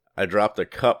I dropped a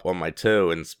cup on my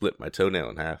toe and split my toenail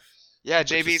in half. Yeah,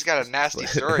 JB's got a nasty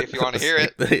story if you want to hear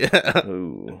it. Yeah.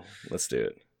 Ooh, let's do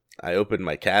it. I opened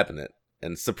my cabinet,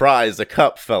 and surprise, a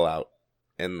cup fell out.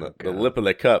 And the lip of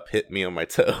the cup hit me on my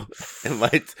toe. And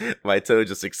my toe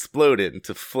just exploded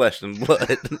into flesh and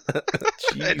blood.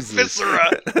 And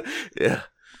viscera. Yeah.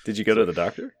 Did you go to the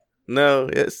doctor? No,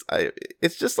 it's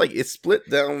just like it split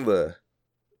down the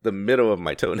middle of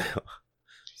my toenail.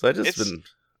 So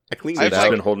I cleaned it I've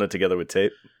out. been holding it together with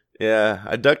tape. Yeah,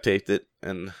 I duct taped it,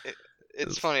 and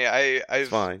it's funny.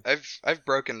 I've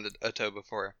broken a toe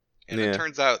before, and it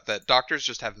turns out that doctors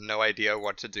just have no idea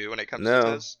what to do when it comes to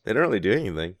toes. They don't really do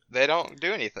anything. They don't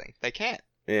do anything. They can't.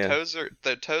 Yeah.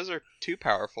 The toes are too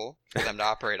powerful for them to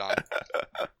operate on.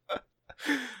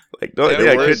 Like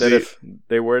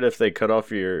they worried if they cut off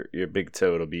your big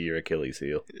toe, it'll be your Achilles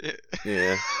heel.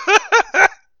 Yeah.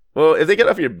 Well, if they cut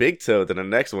off your big toe, then the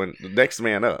next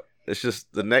man up. It's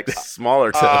just the next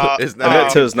smaller toe is not.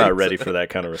 That toe's not ready for that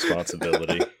kind of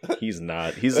responsibility. He's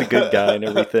not. He's a good guy and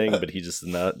everything, but he just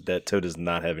not. That toe does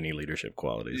not have any leadership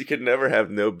qualities. You could never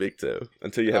have no big toe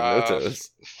until you have no toes.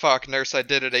 Fuck, nurse, I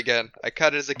did it again. I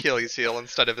cut his Achilles heel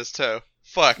instead of his toe.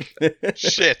 Fuck.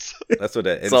 Shit. That's what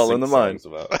that. It's all in the mind.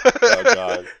 About. Oh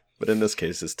God. But in this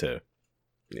case, his toe.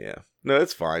 Yeah. No,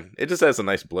 it's fine. It just has a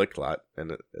nice blood clot,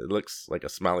 and it looks like a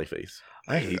smiley face.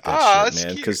 I hate that shit,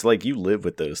 man. Because like you live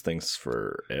with those things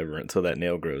forever until that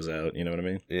nail grows out. You know what I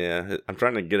mean? Yeah. I'm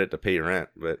trying to get it to pay rent,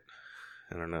 but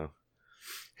I don't know.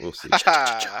 We'll see.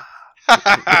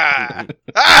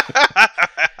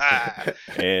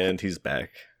 And he's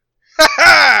back.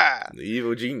 The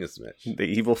evil genius, Mitch. The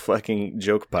evil fucking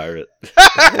joke pirate.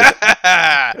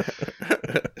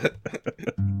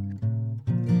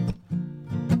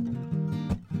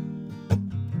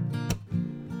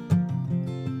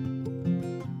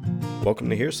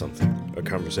 Welcome to Hear Something, a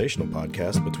conversational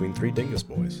podcast between three Dingus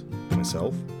boys.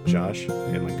 Myself, Josh,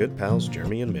 and my good pals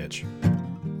Jeremy and Mitch.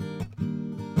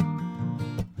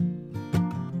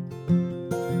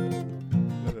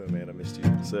 Oh man, I missed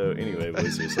you. So anyway,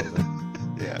 let's hear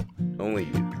something. Yeah. Only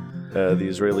you. The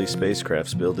Israeli spacecraft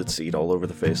spilled its seed all over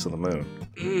the face of the moon.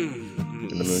 And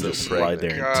the moon just slid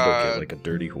there and took it like a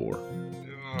dirty whore.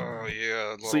 Oh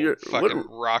yeah, So you're fucking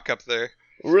rock up there.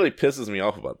 What really pisses me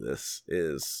off about this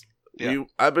is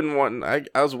I've been wanting.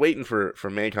 I was waiting for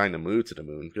mankind to move to the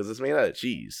moon because it's made out of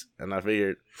cheese, and I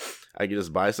figured I could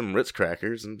just buy some Ritz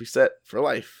crackers and be set for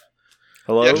life.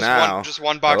 Hello, yeah, just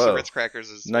one box of Ritz crackers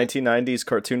is 1990s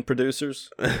cartoon producers.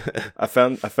 I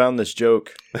found this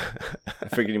joke. I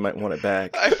figured you might want it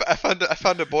back. I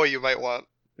found a boy you might want.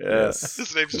 Yes,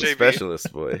 his name's JB.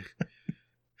 Specialist boy.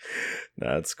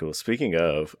 Nah, that's cool. Speaking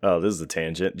of, this is a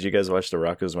tangent. Did you guys watch the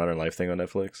Rocko's Modern Life thing on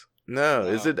Netflix? No,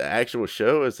 is it the actual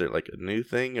show? Is it like a new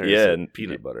thing, or is it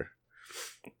peanut butter?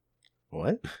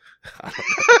 What?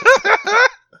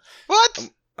 What?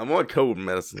 I'm on cold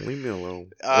medicine. Leave me alone.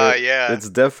 Yeah. It's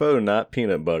defo not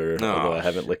peanut butter, No. although I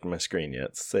haven't licked my screen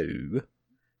yet. So,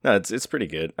 no, it's pretty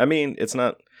good. I mean, it's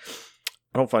not.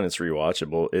 I don't find it's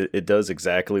rewatchable. It does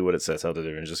exactly what it sets out to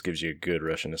do, and just gives you a good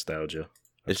rush of nostalgia.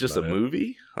 It's just a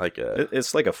movie, like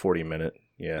It's like a 40-minute.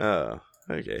 Yeah. Oh,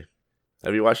 okay.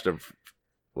 Have you watched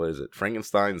what is it?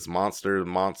 Frankenstein's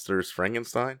Monsters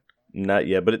Frankenstein? Not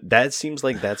yet, but that seems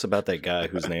like that's about that guy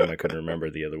whose name I couldn't remember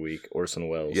the other week, Orson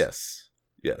Welles. Yes.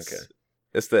 Okay.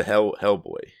 It's the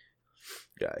Hellboy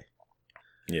guy.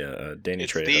 Yeah, Danny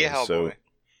It's Trejo. the Hellboy. So,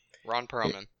 Ron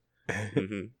Perlman.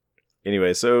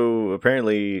 anyway, so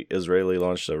apparently Israeli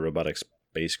launched a robotic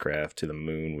spacecraft to the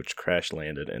moon, which crash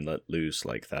landed and let loose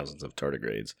like thousands of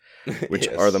tardigrades, which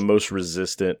are the most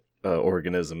resistant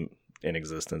organism in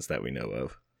existence that we know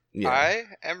of. Yeah. I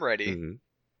am ready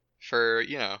for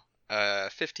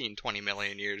 15, 20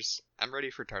 million years. I'm ready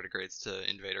for tardigrades to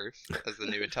invade Earth as the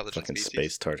new intelligent Fucking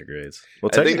species. space tardigrades. Well,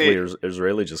 technically,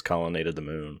 Israeli just colonized the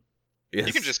moon. Yes.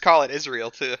 You can just call it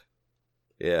Israel too.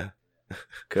 Yeah.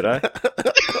 Could I?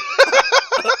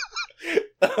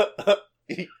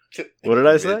 What did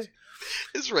I say?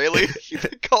 Israeli. You've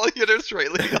been calling it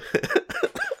Israeli.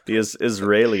 The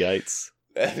Israelites.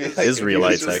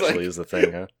 Israelites actually is the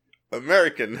thing, huh?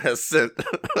 American has sent the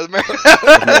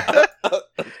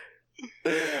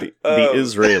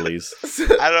Israelis.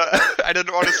 I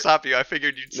didn't want to stop you. I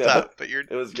figured you'd stop, but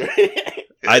It was great.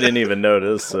 I didn't even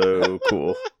notice, so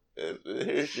cool.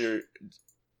 Here's your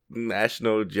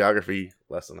national geography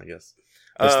lesson, I guess.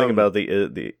 Best thing about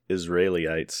the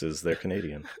Israelites is they're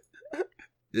Canadian.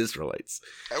 Israelites.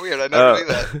 Weird, I never knew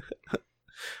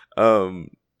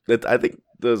that. I think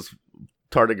those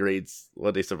tardigrades,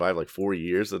 they survive like 4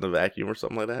 years in the vacuum or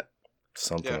something like that.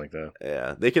 Something like that.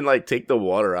 Yeah, they can like take the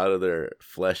water out of their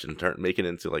flesh and make it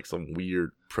into like some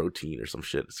weird protein or some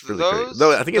shit. It's really crazy.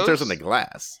 Though I think it turns into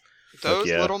glass. Those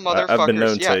little motherfuckers. I've been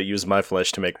known to use my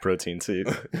flesh to make protein too.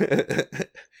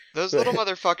 Those little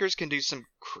motherfuckers can do some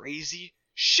crazy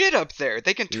shit up there.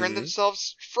 They can turn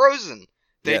themselves frozen.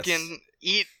 They can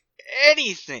eat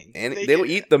anything. And they will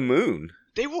eat the moon.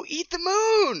 They will eat the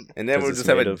moon. And then we'll just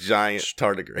have a giant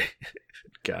tardigrade.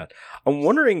 God. I'm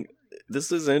wondering,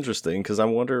 this is interesting, because I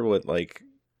wonder what, like,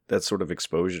 that sort of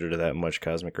exposure to that much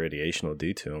cosmic radiation will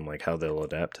do to them, like how they'll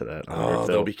adapt to that. Oh,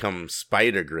 they'll become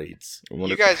spider grades.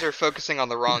 You guys are focusing on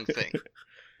the wrong thing.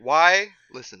 Why?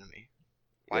 Listen to me.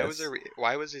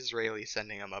 Why was Israeli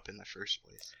sending them up in the first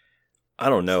place? I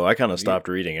don't know. I kind of stopped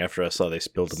reading after I saw they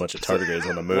spilled a bunch of tardigrades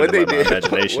on the moon and let my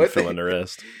imagination fill in the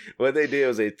rest. What they did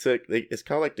was it's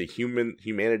called like the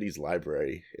Humanities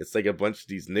Library. It's like a bunch of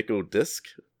these nickel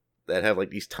discs that have like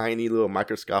these tiny little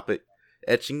microscopic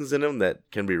etchings in them that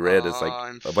can be read as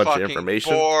like a bunch of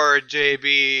information. Bored,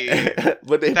 JB.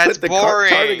 But they put the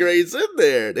tardigrades in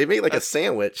there. They made like a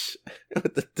sandwich.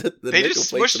 They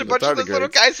just smushed a bunch of those little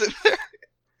guys in there.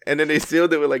 And then they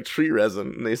sealed it with like tree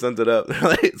resin and they sent it up. They're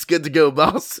like, it's good to go,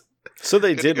 boss. So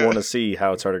they did want to see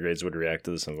how tardigrades would react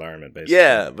to this environment, basically.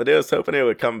 Yeah, but they was hoping it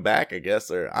would come back, I guess,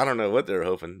 or I don't know what they were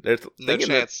hoping. They're thinking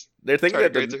that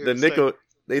the nickel,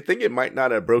 they think it might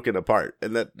not have broken apart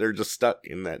and that they're just stuck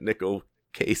in that nickel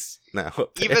case now.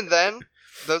 Even then,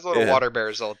 those little water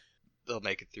bears, they'll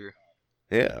make it through.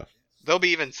 Yeah. They'll be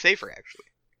even safer, actually.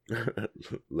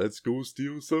 Let's go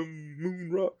steal some moon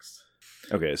rocks.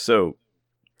 Okay, so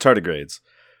tardigrades.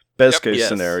 Best case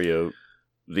scenario,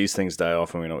 these things die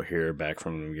off and we don't hear back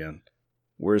from them again.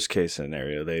 Worst case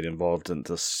scenario, they'd evolved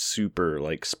into super,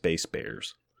 like, space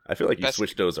bears. I feel like you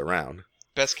switched those around.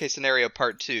 Best case scenario,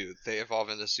 part 2. They evolve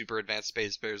into super advanced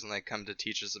space bears and they come to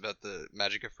teach us about the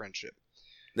magic of friendship.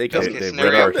 They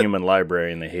read our human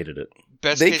library and they hated it.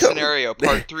 Best case scenario,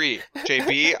 part 3.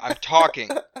 JB, I'm talking.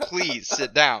 Please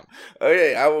sit down.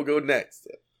 Okay, I will go next.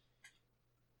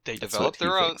 They develop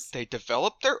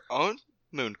their own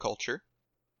moon culture.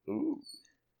 Ooh.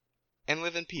 And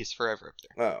live in peace forever up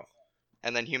there. Oh.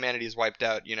 And then humanity is wiped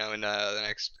out, in the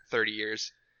next 30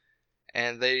 years.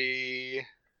 And they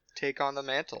take on the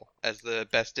mantle as the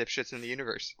best dipshits in the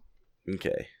universe.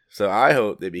 Okay. So I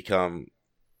hope they become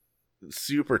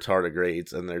super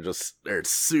tardigrades and they're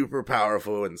super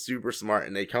powerful and super smart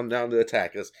and they come down to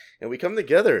attack us and we come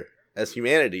together as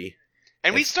humanity.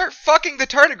 And we start fucking the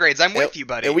tardigrades. I'm with you,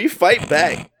 buddy. And we fight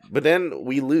back, but then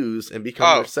we lose and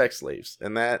become their sex slaves.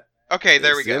 And that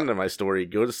there we go. The end of my story.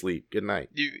 Go to sleep. Good night.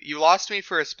 You lost me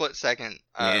for a split second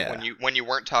when you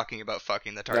weren't talking about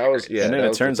fucking the tardigrades. And then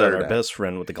it turns out our best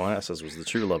friend with the glasses was the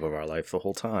true love of our life the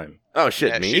whole time. Oh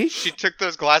shit, me? She took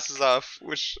those glasses off,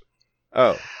 which...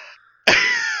 Oh.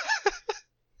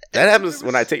 That happens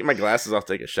when I take my glasses off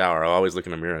to take a shower. I always look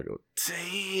in the mirror and go,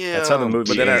 damn. That's how the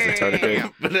movie ends. The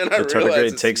tardigrade, the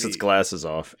tardigrade takes its glasses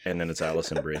off, and then it's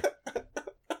Alison Brie.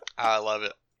 I love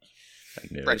it.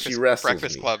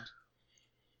 Breakfast Club.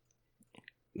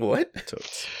 What?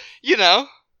 Totes.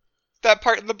 That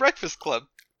part in the Breakfast Club.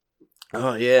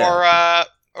 Oh, yeah.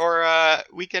 Or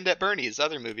Weekend at Bernie's,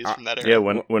 other movies from that era. Yeah,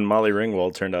 when Molly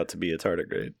Ringwald turned out to be a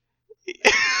tardigrade.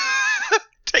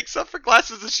 Takes off her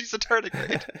glasses and she's a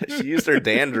tardigrade. She used her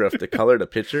dandruff to color the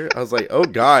picture. I was like, oh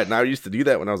god, and I used to do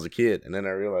that when I was a kid, and then I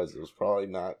realized it was probably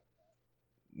not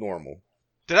normal.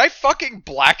 Did I fucking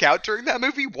black out during that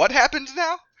movie? What happened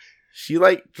now? She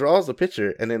like draws a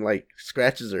picture and then like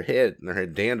scratches her head and her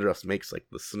dandruff makes like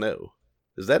the snow.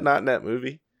 Is that not in that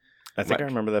movie? I think I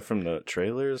remember that from the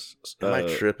trailers. Am I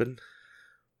tripping?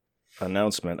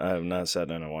 Announcement. I have not sat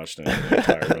down and watched the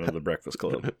entire run of the Breakfast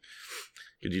Club.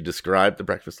 Could you describe the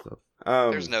Breakfast Club?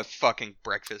 There's no fucking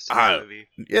breakfast in the movie.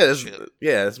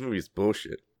 This movie's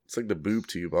bullshit. It's like the boob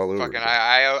tube all over. Fucking,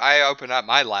 I open up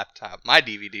my laptop, my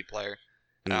DVD player,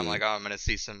 and I'm like, I'm gonna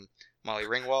see some Molly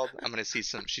Ringwald. I'm gonna see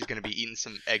she's gonna be eating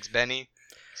some Eggs Benny,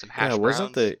 some hash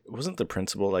browns. Wasn't the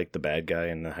principal like the bad guy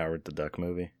in the Howard the Duck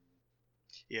movie?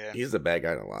 Yeah, he's the bad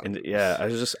guy in a lot. And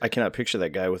I cannot picture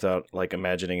that guy without like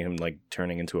imagining him like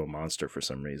turning into a monster for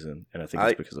some reason, and I think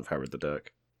it's because of Howard the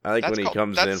Duck. I like when he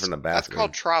comes in from the bathroom. That's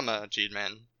called trauma,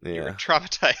 G-Man. Yeah. You were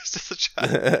traumatized as a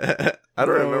child. I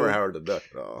don't remember Howard the Duck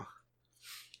at all.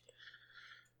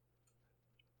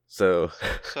 So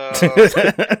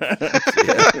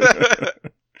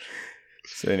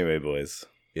anyway, boys.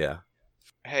 Yeah.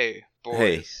 Hey,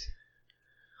 boys.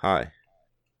 Hey.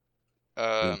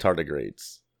 Hi.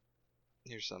 Tardigrades.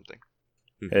 Here's something.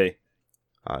 Hey.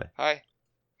 Hi.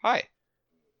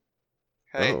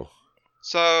 Hey. Oh.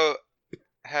 So...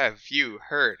 have you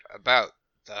heard about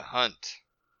The Hunt.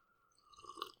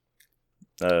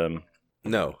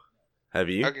 No. Have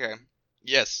you? Okay.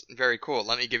 Yes, very cool.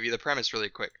 Let me give you the premise really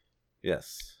quick.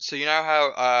 Yes. So you know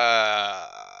how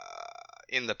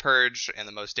in The Purge and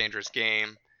The Most Dangerous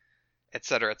Game,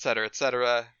 etc., etc.,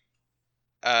 etc.,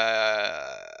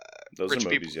 those rich are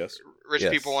movies, people, yes. rich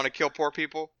Yes. people want to kill poor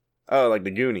people? Oh, like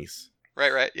the Goonies.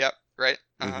 Right, yep, right.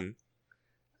 Mm-hmm.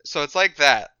 So it's like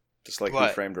that, Just like But-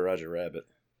 Who Framed Roger Rabbit.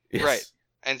 Yes. Right.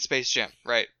 and Space Jam,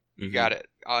 right. You Mhm. got it.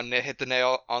 Hit the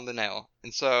nail on the nail.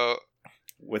 And so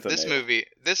With a this nail. movie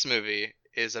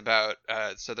is about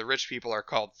so the rich people are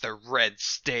called the Red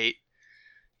State.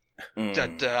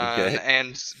 Dun, dun, Okay.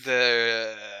 and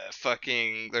the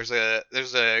fucking there's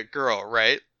a girl,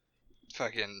 right?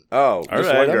 Fucking Oh, All there's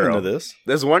right, one I'm girl. into this.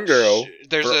 There's one girl.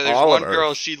 There's for there's all one of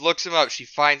girl. Earth. She looks him up. She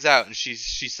finds out, and she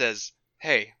says,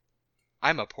 "Hey,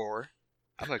 I'm a poor.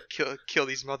 I'm gonna kill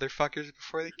these motherfuckers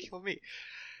before they kill me."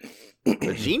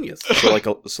 A genius. So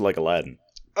like Aladdin.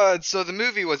 So the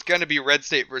movie was gonna be Red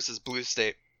State versus Blue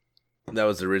State. That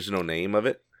was the original name of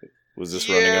it. Was this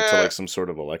running up to Yeah. like some sort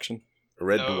of election?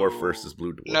 Red No. Dwarf versus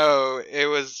Blue Dwarf. No,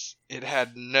 it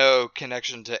had no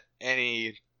connection to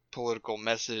any political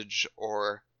message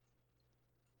or.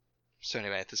 So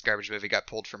anyway, this garbage movie got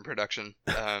pulled from production.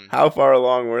 How far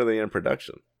along were they in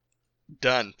production?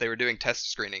 Done. They were doing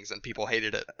test screenings and people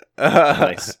hated it.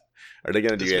 Nice. Are they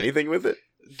gonna do This ma- anything with it?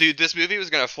 Dude, this movie was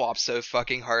gonna flop so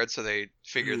fucking hard, so they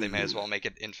figured they may as well make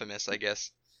it infamous, I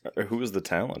guess. Who was the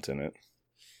talent in it?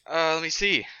 Let me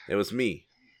see. It was me.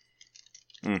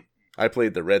 Hmm. I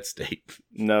played the Red State.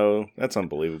 No, that's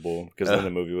unbelievable. Because then the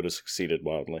movie would have succeeded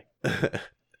wildly.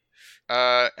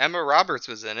 Emma Roberts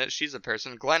was in it. She's a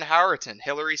person. Glenn Howerton,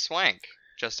 Hilary Swank,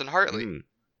 Justin Hartley, Hmm.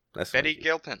 That's Betty funky.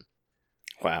 Gilpin.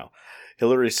 Wow.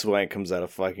 Hillary Swank comes out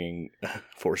of fucking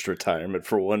forced retirement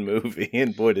for one movie,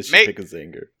 and boy, does she Mate- pick a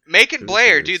zinger. Macon Who's Blair,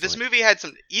 Hilary dude. This Swank? movie had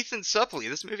some Ethan Suplee.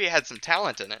 This movie had some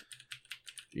talent in it.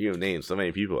 You have named so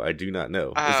many people I do not know.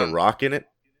 Is The Um, Rock in it?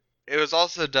 It was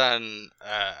also done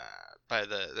by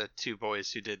the two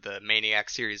boys who did the Maniac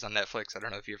series on Netflix. I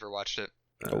don't know if you ever watched it.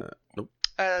 Nope.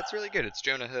 It's really good. It's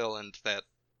Jonah Hill and that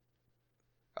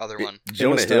other one.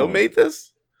 Jonah must Hill know. made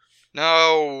this?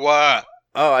 No.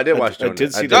 Oh, I did watch Jonah. I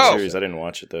did see did that No. watch series. it. I didn't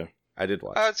watch it though. I did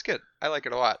watch Oh, it. it's good. I like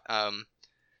it a lot.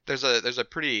 There's a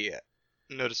pretty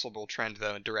noticeable trend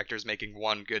though in directors making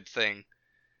one good thing,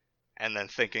 and then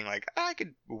thinking like I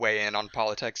could weigh in on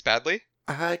politics badly.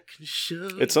 I can show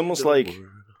It's almost the like- world.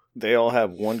 They all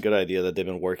have one good idea that they've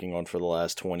been working on for the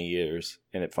last 20 years,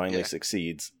 and it finally Yeah.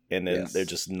 succeeds, and then Yes. they're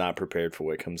just not prepared for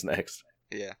what comes next.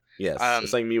 Yeah. Yes, Um,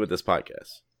 it's like me with this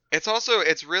podcast.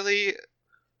 It's really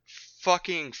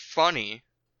fucking funny.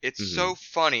 It's so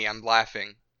funny. I'm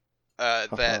laughing.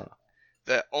 That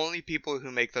the only people who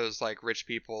make those like rich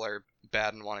people are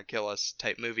bad and want to kill us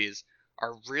type movies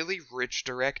are really rich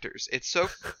directors. It's so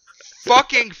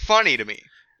fucking funny to me.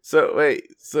 So wait,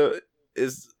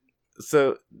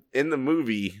 so in the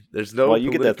movie, there's no. While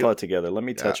you get that political- thought together, let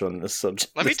me touch on this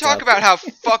subject. Let me this talk topic. about how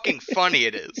fucking funny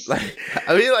it is. Like,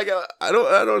 I mean, like, I don't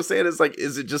understand. It's like,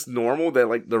 is it just normal that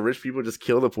like the rich people just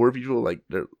kill the poor people? Like,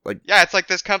 they're like, Yeah, it's like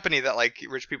this company that like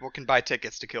rich people can buy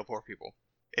tickets to kill poor people.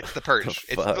 It's The Purge.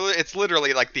 The fuck? It's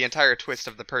literally like the entire twist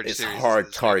of the Purge it's series. hard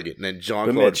is this target, and then John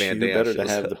But Claude Mitch, Van who Damme better to shows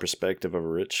have up. the perspective of a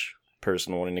rich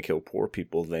person wanting to kill poor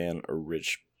people than a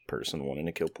rich person wanting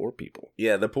to kill poor people.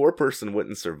 Yeah, the poor person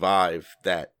wouldn't survive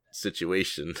that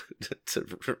situation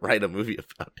to write a movie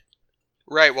about it.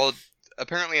 Right. Well,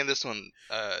 apparently in this one,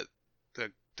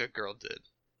 the girl did,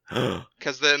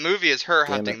 because the movie is her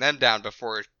Damn hunting it. them down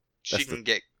before she That's the- can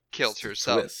get killed It's the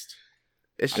herself. twist.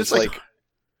 It's It's just like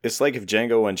it's like if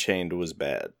Django Unchained was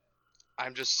bad.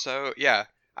 I'm just so yeah.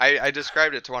 I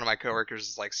described it to one of my coworkers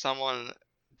as like someone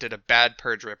did a bad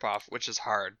Purge ripoff, which is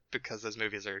hard because those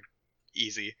movies are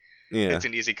easy. yeah. It's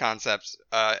an easy concept,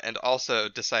 and also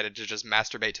decided to just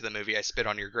masturbate to the movie I Spit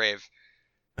on Your Grave.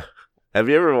 Have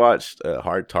you ever watched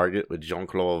Hard Target with Jean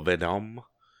Claude Van Damme?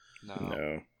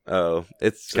 No, Oh,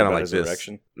 it's Is it kind of about like his this.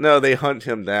 erection? No, they hunt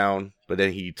him down, but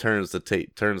then he turns the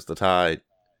tide,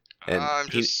 and I'm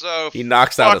just so he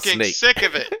knocks out a fucking snake. sick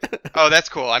of it. Oh, that's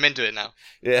cool. I'm into it now.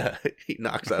 Yeah, he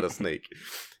knocks out a snake,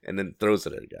 and then throws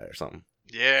it at a guy or something.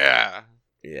 Yeah.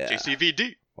 Yeah,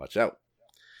 JCVD. watch out.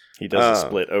 He does a Uh,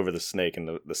 split over the snake,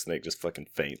 and the snake just fucking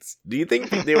faints. Do you think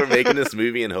they were making this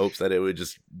movie in hopes that it would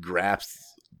just grasp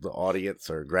the audience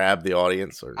or grab the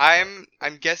audience? Or I'm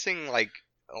guessing like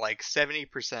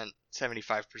 70%,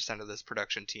 75% of this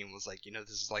production team was like, this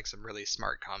is like some really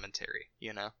smart commentary,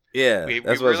 yeah, We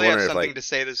that's what I was really have wondering. If, something like, to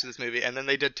say this to this movie, and then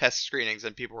they did test screenings,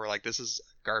 and people were like, "This is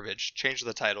garbage. Change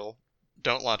the title.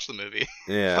 don't launch the movie.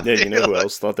 Yeah. Yeah, you know who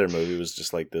else thought their movie was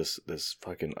just like this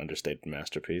fucking understated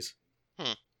masterpiece?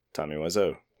 Tommy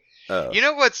Wiseau. You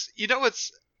know what's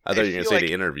I thought you were gonna say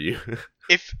The Interview.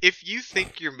 if you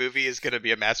think your movie is gonna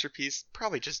be a masterpiece,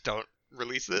 probably just don't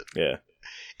release it. Yeah.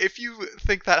 If you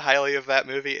think that highly of that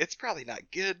movie, it's probably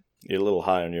not good. You're a little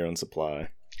high on your own supply.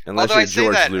 Unless Although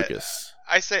you're George Lucas.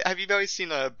 Have you always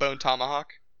seen a Bone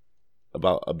Tomahawk?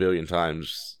 About 1 billion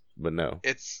times, but no.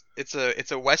 It's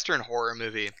a Western horror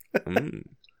movie. Mm.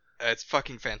 It's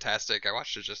fucking fantastic. I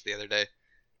watched it just the other day.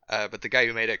 But the guy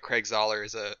who made it, Craig Zoller,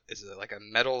 is a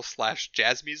metal /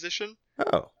 jazz musician.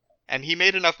 Oh. And he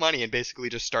made enough money and basically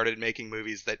just started making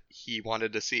movies that he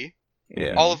wanted to see.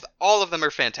 Yeah. All of them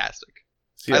are fantastic.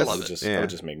 See, I love it. I would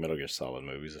just make Metal Gear Solid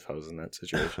movies if I was in that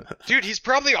situation. Dude, he's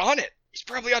probably on it. He's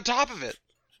probably on top of it.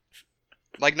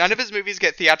 Like, none of his movies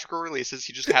get theatrical releases.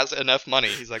 He just has enough money.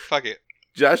 He's like, fuck it.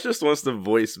 Josh just wants to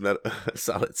voice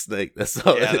Solid Snake. That's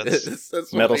all it is.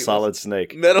 That's Metal Solid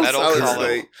Snake. Metal Solid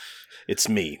Snake. It's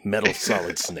me, Metal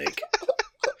Solid Snake.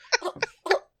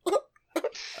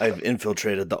 I've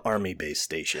infiltrated the army base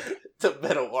station. The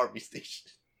Metal Army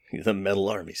Station. The Metal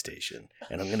Army Station.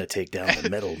 And I'm going to take down the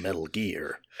Metal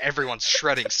Gear. Everyone's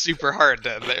shredding super hard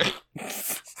down there.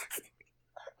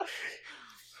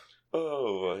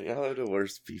 Oh, y'all are the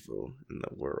worst people in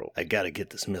the world. I gotta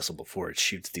get this missile before it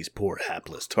shoots these poor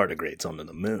hapless tardigrades onto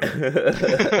the moon.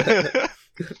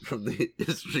 From the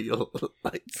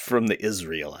Israelites. From the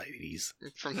Israelites.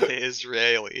 From the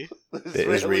Israeli.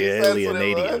 The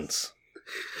Israelians.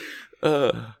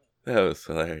 That was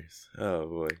hilarious. Oh,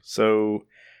 boy. So,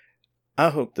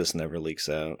 I hope this never leaks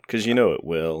out, because you know it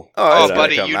will. Oh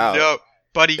buddy,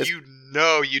 you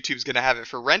know YouTube's gonna have it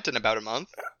for rent in about a month.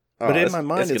 But in my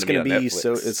mind, it's going to be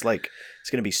so. It's like it's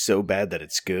going to be so bad that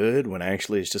it's good. When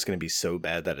actually, it's just going to be so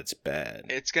bad that it's bad.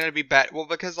 It's going to be bad. Well,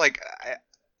 because like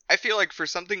I feel like for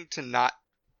something to not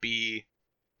be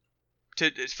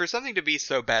for something to be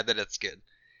so bad that it's good,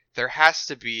 there has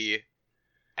to be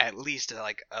at least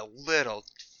like a little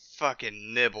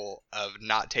fucking nibble of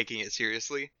not taking it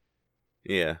seriously.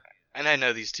 Yeah. And I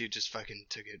know these two just fucking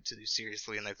took it too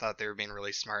seriously, and they thought they were being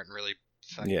really smart and really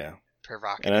fucking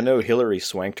provocative. And I know Hillary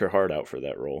swanked her heart out for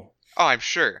that role. Oh, I'm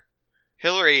sure.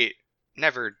 Hillary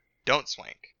never don't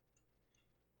swank.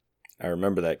 I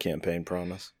remember that campaign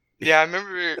promise. Yeah, I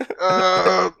remember.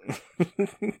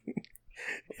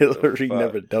 Hillary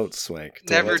never don't swank.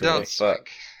 Never don't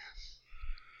swank.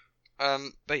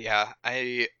 But yeah,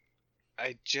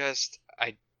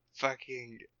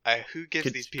 who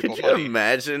gives these people money? Could you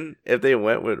imagine if they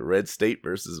went with Red State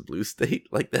versus Blue State?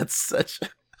 Like, that's such a...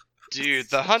 Dude,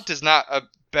 The Hunt is not a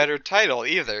better title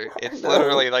either. It's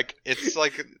literally like it's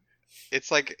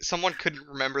like someone couldn't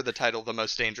remember the title of The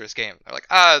Most Dangerous Game. They're like,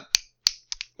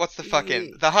 what's the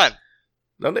fucking The Hunt?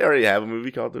 Don't they already have a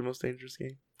movie called The Most Dangerous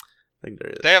Game? I think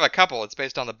there is. They have a couple. It's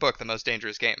based on the book The Most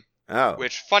Dangerous Game. Oh.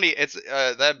 Which funny, it's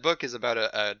that book is about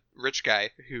a rich guy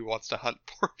who wants to hunt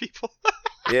poor people.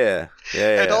 Yeah.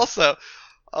 And also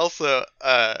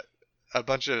a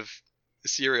bunch of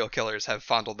serial killers have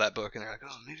fondled that book, and they're like,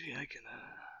 oh, maybe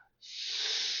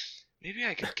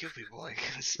I can kill people like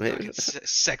this fucking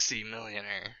sexy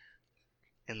millionaire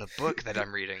in the book that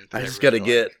I'm reading. I just gotta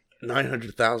get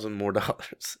 $900,000 more.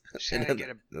 Just gotta get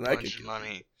a bunch of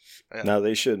money. Yeah. Now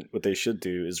what they should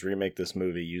do is remake this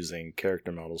movie using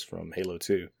character models from Halo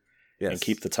 2. Yes. And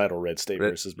keep the title Red State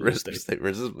versus Blue State. Red State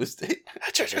versus Blue State.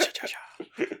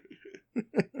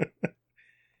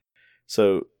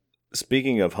 So,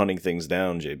 speaking of hunting things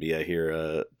down, JB, I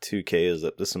hear 2K is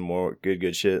up to some more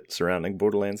good shit surrounding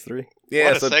Borderlands 3.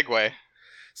 Yeah, what a segue.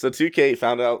 So 2K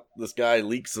found out this guy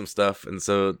leaked some stuff, and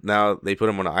so now they put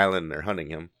him on an island and they're hunting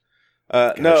him.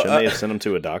 Shouldn't they have sent him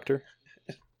to a doctor?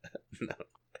 No.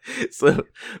 So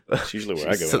that's usually where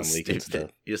I go when I'm leaking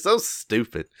stuff. You're so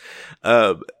stupid.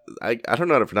 I don't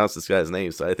know how to pronounce this guy's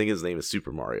name, so I think his name is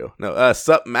Super Mario. No,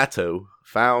 Sup Mato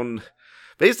found.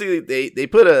 Basically, they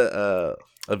put a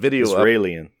video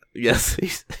Israelian. Up. Yes,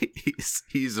 he's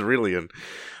Israelian.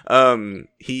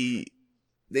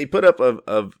 They put up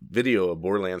a video of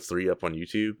Borderlands 3 up on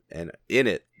YouTube, and in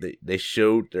it they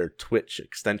showed their Twitch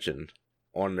extension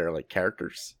on their like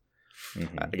characters.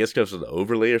 Mm-hmm. I guess because of the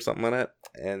overlay or something like that.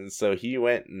 And so he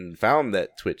went and found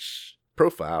that Twitch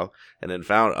profile, and then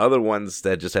found other ones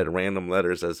that just had random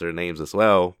letters as their names as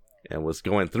well, and was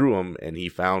going through them, and he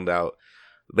found out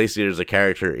basically there's a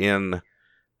character in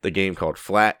the game called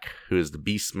Flack, who is the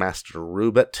Beastmaster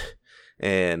Rubit,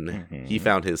 and he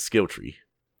found his skill tree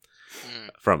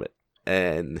from it,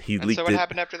 and he leaked it. So what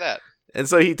happened after that? And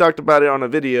so he talked about it on a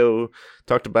video,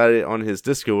 talked about it on his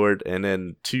Discord, and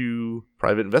then 2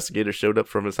 private investigators showed up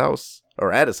from his house,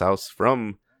 or at his house,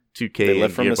 from 2K. They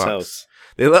left from Gearbox. his house.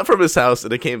 They left from his house,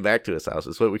 and they came back to his house.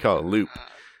 It's what we call a loop.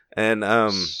 And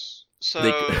So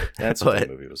That's what the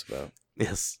movie was about.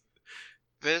 Yes.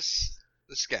 this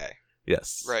guy,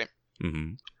 Yes. right?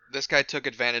 Mm-hmm. This guy took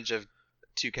advantage of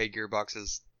 2K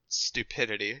Gearbox's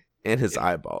stupidity And his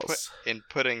eyeballs. in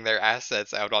putting their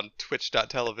assets out on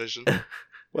Twitch.television.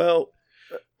 Well,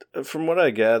 from what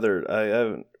I gathered, I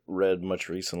haven't read much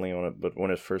recently on it, but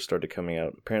when it first started coming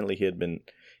out, apparently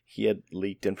he had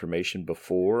leaked information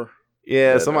before.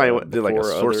 Yeah, that, somebody did like a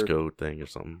before source other- code thing or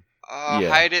something. Yeah.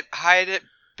 Hide it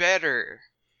better.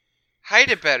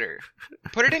 Hide it better.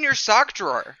 Put it in your sock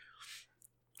drawer.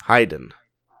 Haydn,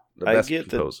 the I best get that-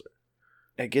 composer.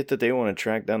 I get that they want to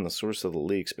track down the source of the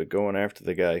leaks, but going after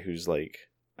the guy who's like,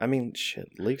 I mean, shit,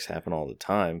 leaks happen all the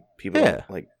time. People Yeah. don't,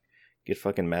 like get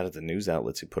fucking mad at the news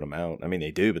outlets who put them out. I mean,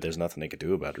 they do, but there's nothing they could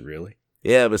do about it, really.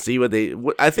 Yeah, but see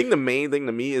I think the main thing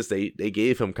to me is they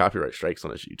gave him copyright strikes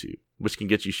on his YouTube, which can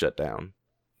get you shut down.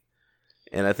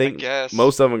 And I think guess.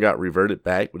 most of them got reverted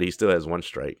back, but he still has 1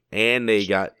 strike. And they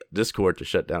got Discord to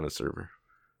shut down his server.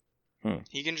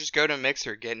 He can just go to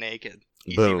Mixer, get naked.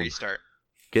 Easy Boom. restart.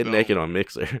 Get Boom. naked on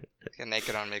Mixer. Get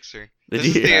naked on Mixer. Did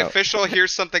This you is the hear- official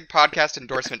Here's Something podcast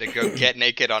endorsement to go get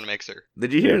naked on Mixer.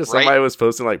 Did you hear that Right. somebody was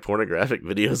posting like pornographic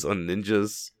videos on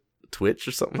Ninja's Twitch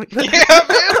or something like that? Yeah,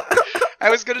 man. I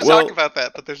was going to Well- talk about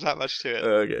that, but there's not much to it.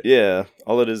 Okay. Yeah,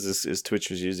 all it is Twitch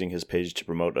was using his page to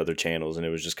promote other channels, and it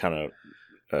was just kind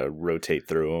of rotate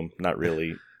through them, not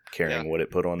really caring what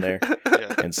it put on there.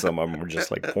 Yeah. And some of them were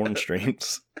just like porn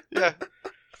streams. Yeah.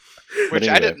 But Which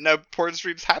I anyway. didn't know porn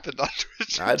streams happened on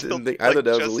Twitch. I until, didn't think like, either that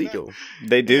was just now. illegal.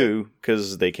 They do,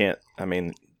 because they can't, I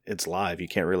mean, it's live. You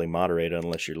can't really moderate it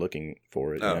unless you're looking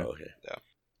for it. you Oh, know? okay. Yeah.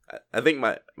 I think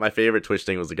my favorite Twitch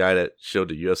thing was the guy that showed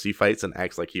the UFC fights and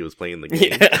acts like he was playing the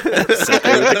game. Yeah. Sit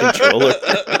there with the controller.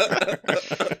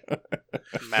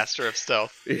 Master of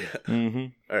stealth. Yeah. Mm-hmm.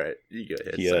 All right, you go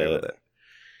ahead. He, Sorry about that.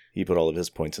 He put all of his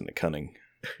points into cunning.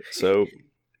 So,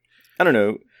 I don't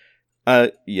know.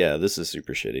 Yeah, this is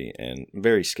super shitty and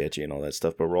very sketchy and all that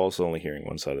stuff, but we're also only hearing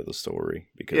one side of the story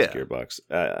because Yeah. Gearbox.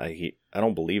 I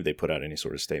don't believe they put out any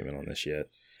sort of statement on this yet.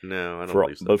 No, I don't For,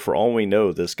 believe so. but for all we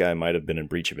know, this guy might have been in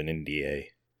breach of an NDA.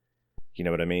 You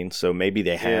know what I mean? So maybe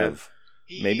they have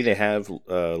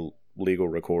legal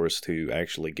recourse to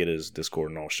actually get his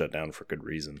Discord and all shut down for good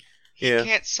reason. He Yeah.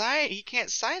 can't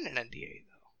sign an NDA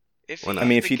though. If Why not? I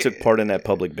mean, if he took part in that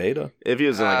public beta, If he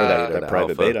was in like or a that beta private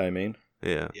alpha, beta, I mean.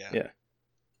 yeah, Yeah.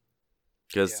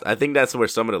 because Yeah. I think that's where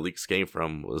some of the leaks came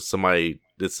from. Was somebody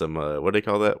did some what do they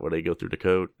call that? Where they go through the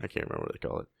code? I can't remember what they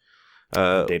call it.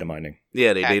 Data mining.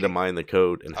 Yeah, they data Hacking. mine the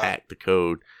code and hack the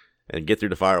code and get through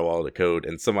the firewall of the code.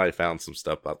 And somebody found some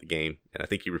stuff about the game, and I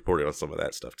think he reported on some of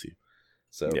that stuff too.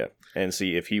 So Yeah. And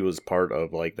see, if he was part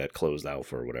of like that closed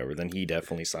alpha or whatever, then he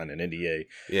definitely signed an NDA,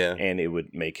 yeah, and it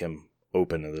would make him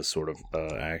open to this sort of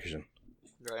action.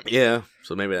 Right. yeah.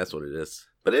 So maybe that's what it is.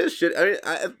 But it is shit. I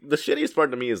mean, the shittiest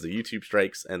part to me is the YouTube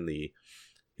strikes and the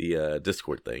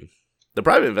Discord thing. The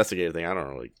private investigator thing, I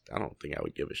don't think I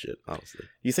would give a shit, honestly.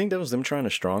 You think that was them trying to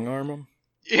strong arm him?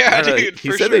 Yeah, I don't know, dude. he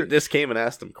for said sure. they just came and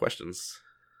asked him questions.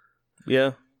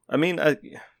 Yeah. I mean,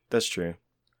 that's true.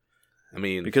 I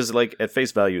mean, Because, like, at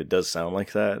face value, it does sound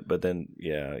like that. But then,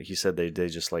 yeah, he said they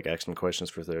just, like, asked him questions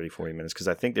for 30, 40 minutes. Because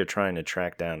I think they're trying to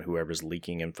track down whoever's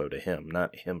leaking info to him,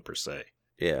 not him per se.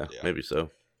 yeah, Yeah. maybe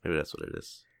so. Maybe that's what it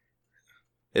is.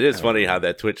 It is I don't funny know. how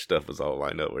that Twitch stuff was all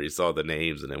lined up, where you saw the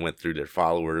names and then went through their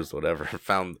followers, whatever, and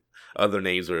found other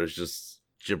names where it was just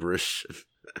gibberish,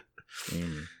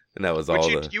 Mm. and that was Which all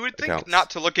you would think accounts. not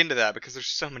to look into that because there's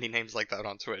so many names like that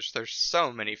on Twitch. There's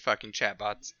so many fucking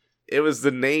chatbots. It was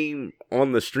the name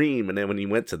on the stream, and then when you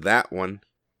went to that one,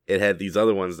 it had these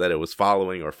other ones that it was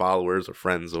following or followers or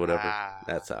friends or whatever. Ah,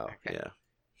 That's how. okay. Yeah.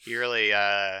 You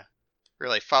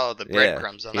really followed the Yeah.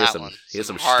 breadcrumbs on He has that some, one. He has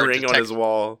some hard string on his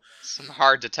wall. Some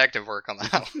hard detective work on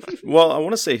that one. Well, I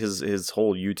want to say his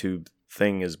whole YouTube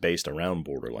thing is based around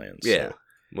Borderlands. Yeah. So.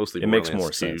 Mostly It makes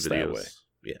Borderlands more 2 sense that way.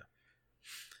 Yeah.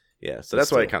 Yeah, so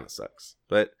that's why it still. kind of sucks.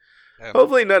 But Yeah.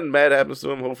 hopefully nothing bad happens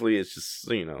to him. Hopefully it's just,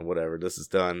 whatever. This is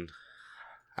done.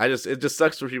 It just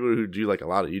sucks for people who do like a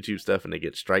lot of YouTube stuff and they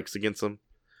get strikes against them.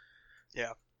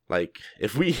 Yeah. Like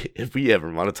if we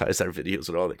ever monetize our videos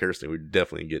with all the cursing, we'd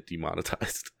definitely get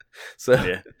demonetized. So,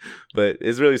 Yeah. but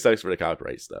it really sucks for the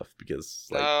copyright stuff because,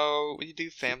 like, No, we do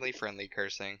family friendly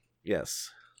cursing. yes,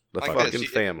 the Like fucking this.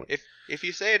 family. If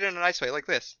you say it in a nice way like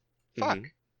this, fuck.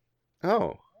 Mhm.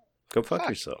 Oh, Go fuck Fuck.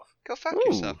 yourself, Go fuck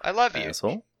Ooh, yourself. I love you.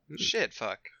 asshole. Shit,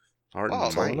 fuck. Hard Oh,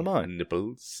 on my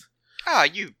nipples. Ah,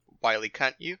 you wily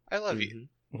cunt, you. I love you.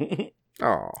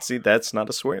 Oh, see, that's not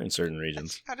a swear in certain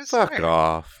regions. Fuck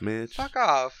off, Mitch. Fuck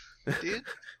off, dude.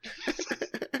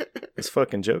 This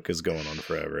fucking joke is going on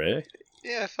forever, eh?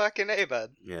 Yeah, fucking A,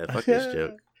 bud. Yeah, fuck this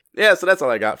joke. Yeah, so that's all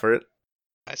I got for it.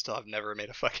 I still have never made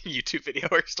a fucking YouTube video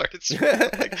where I started streaming.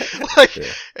 Like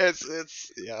Yeah.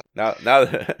 it's yeah. Now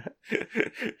that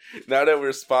now that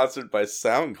we're sponsored by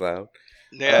SoundCloud.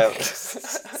 Yeah.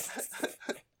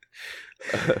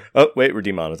 Oh, wait, we're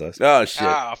demonetized. Oh shit.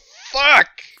 Ah, fuck.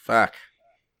 Fuck.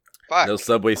 Fuck. No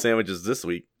Subway sandwiches this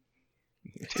week.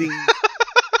 Ding.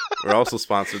 We're also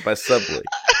sponsored by Subway.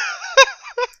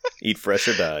 Eat fresh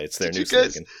or die. It's their Did new you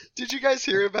guys- slogan. Did you guys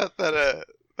hear about that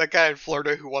guy in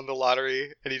Florida who won the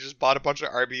lottery and he just bought a bunch of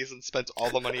Arby's and spent all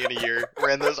the money in a year,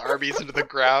 ran those Arby's into the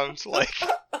ground, like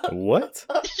What?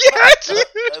 yeah, dude.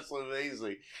 That's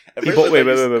amazing. He bought,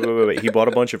 wait. He bought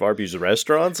a bunch of Arby's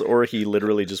restaurants, or he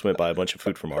literally just went buy a bunch of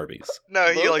food from Arby's? No,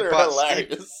 he Both like are bought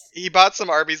hilarious. he bought some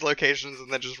Arby's locations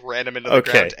and then just ran them into the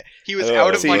Okay. ground. He was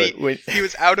out of See, money. wait. He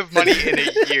was out of money in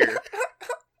a year.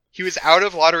 He was out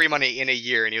of lottery money in a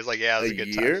year, and he was like, "Yeah, it was a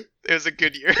good year? time. It was a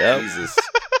good year." Yeah. Jesus.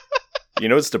 You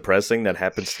know what's depressing? That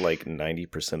happens to like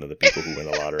 90% of the people who win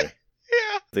the lottery.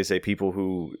 Yeah. They say people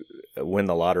who win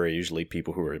the lottery are usually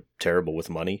people who are terrible with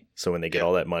money. So when they get Yeah.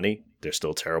 all that money, they're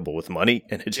still terrible with money,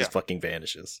 and it just Yeah. fucking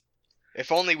vanishes.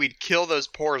 If only we'd kill those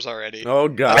pores already. Oh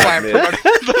That's why god, I'm man.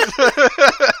 promoting.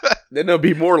 Then there'll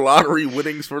be more lottery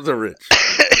winnings for the rich.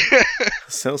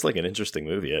 Sounds like an interesting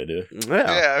movie idea. Yeah.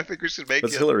 Yeah, I think we should make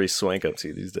What's it. Hillary Swank up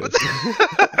to these days?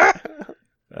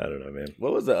 I don't know, man.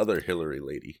 What was the other Hillary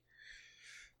lady?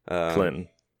 Clinton.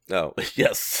 Oh,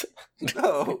 yes.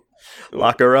 No.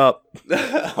 Lock her up.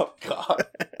 Oh god.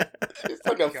 It's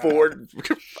like a God. Ford.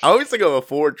 I always think of a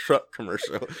Ford truck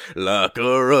commercial. Lock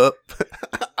her up.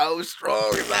 I was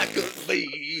strong as I could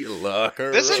be. Lock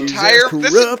her This up.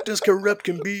 entire- as corrupt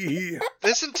can be.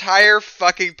 This entire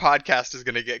fucking podcast is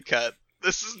gonna get cut.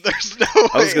 There's no way.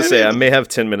 I was gonna say I may have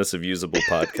 10 minutes of usable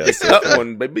podcast. That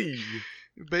one, baby.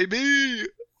 Baby.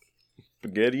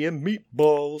 Spaghetti and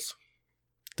meatballs.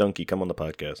 Donkey, come on the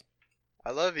podcast.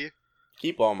 I love you.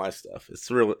 Keep all my stuff. It's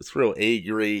real A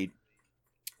grade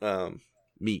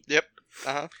meat. Yep.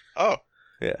 Uh-huh. Oh.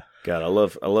 God, I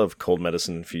love cold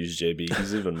medicine infused JB.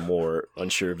 He's even more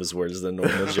unsure of his words than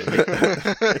normal JB.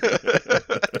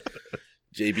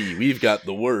 JB, we've got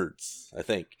the words, I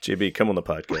think. JB, come on the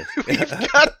podcast.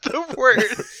 We've got the word.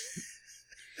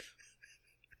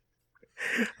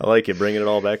 I like it, bringing it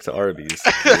all back to Arby's,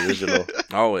 the original.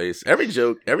 Always. Every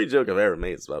joke I've ever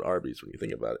made is about Arby's when you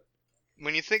think about it.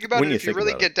 When you think about When it, you if you think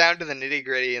really about get down to the nitty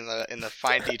gritty and the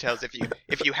fine details,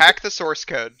 if you hack the source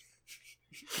code,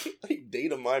 I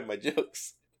data mine my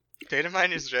jokes. data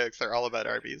miner's jokes, they're all about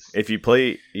Arby's. If you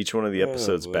play each one of the Oh,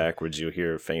 episodes boy. backwards, you'll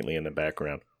hear faintly in the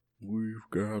background, "We've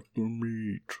got the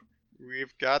meat."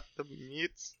 We've got the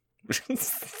meats.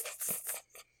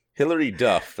 Hillary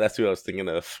Duff, that's who I was thinking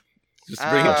of. Just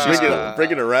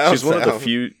bring it around. She's one of the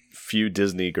sound. few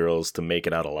Disney girls to make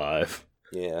it out alive.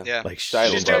 Yeah. Yeah. Like Shia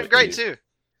She's LaBeouf, doing great dude. too.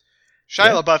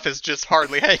 Shia LaBeouf is just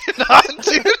hardly hanging on,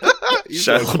 dude. He's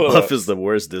Shia the LaBeouf is the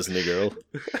worst Disney girl.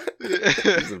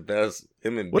 He's the best.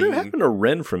 Him and What Bean. happened to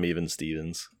Ren from Even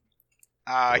Stevens?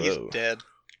 He's Whoa. dead.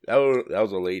 That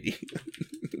was a lady.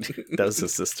 That was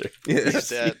his sister. He's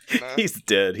dead. No. He's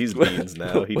dead. He's Beans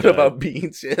now. He What died. about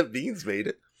Beans? Yeah, Beans made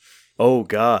it. Oh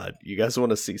God, you guys want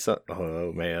to see something?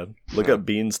 Oh man, look up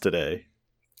Beans today.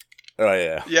 Oh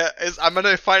yeah. Yeah, I'm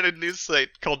gonna find a news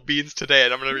site called Beans Today,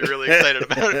 and I'm gonna be really excited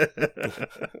about it.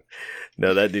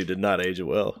 No, that dude did not age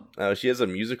well. She has a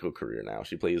musical career now.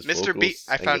 She plays Mr. Bean. vocals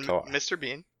I and found guitar. Mr.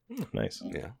 Bean. Nice.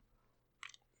 Yeah.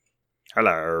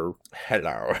 Hello.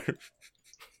 Hello.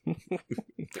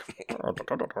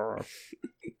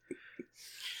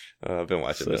 I've been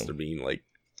watching So- Mr. Bean like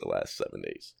the last 7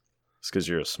 days. It's because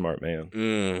you're a smart man.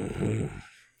 Mm-hmm.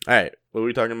 All right, what were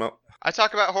we talking about? I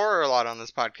talk about horror a lot on this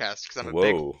podcast because I'm a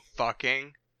big Whoa.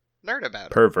 fucking nerd about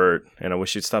it. Pervert. And I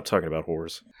wish you'd stop talking about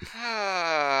whores.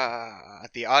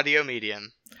 The audio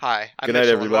medium. Hi, I'm Good night,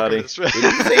 Mitchell, and welcome everybody. to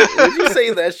this- Would you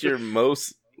say that's your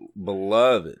most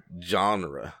beloved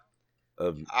genre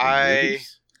of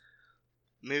movies?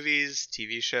 Movies,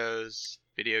 TV shows,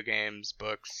 video games,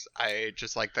 books. I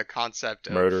just like the concept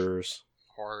of Murderers.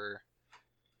 horror.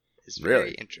 Is very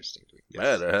Really? interesting to me.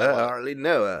 Murder, I love I it. hardly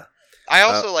know her. I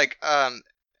also like I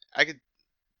could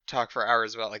talk for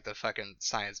hours about like the fucking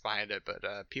science behind it, but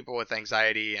people with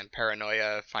anxiety and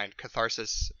paranoia find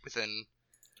catharsis within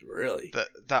Really?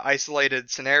 the isolated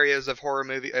scenarios of horror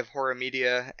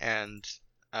media, and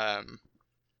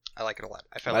I like it a lot.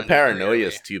 My paranoia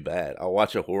is too bad. I'll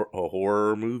watch a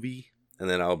horror movie, and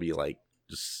then I'll be like,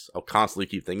 I'll constantly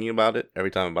keep thinking about it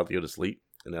every time I'm about to go to sleep,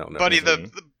 and then I'll never.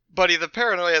 Buddy, the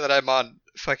paranoia that I'm on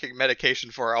fucking medication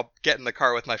for, I'll get in the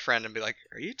car with my friend and be like,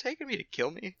 "Are you taking me to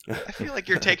kill me? I feel like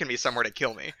you're taking me somewhere to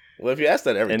kill me." Well, if you ask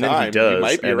that every and time, then he does, you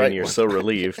might be and right. then you're so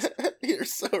relieved. You're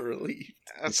so relieved.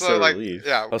 So like, relieved.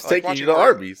 yeah, I was taking you to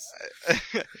Arby's.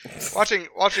 watching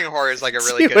horror is like a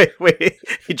really good. Wait,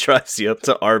 he drives you up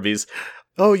to Arby's.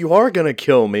 Oh, you are gonna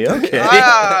kill me? Okay.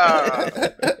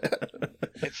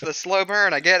 It's the slow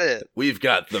burn. I get it. We've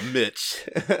got the Mitch.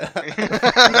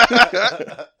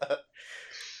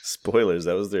 Spoilers,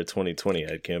 that was their 2020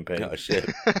 ad campaign. Oh, shit.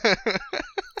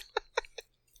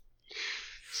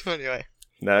 So anyway.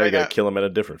 Now you gotta kill him at a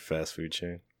different fast food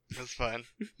chain. That's fine.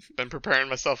 Been preparing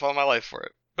myself all my life for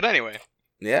it. But anyway.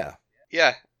 Yeah.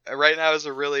 Yeah. Right now is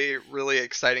a really, really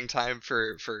exciting time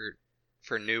for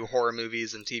new horror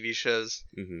movies and TV shows.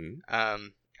 Mm-hmm.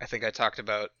 I think I talked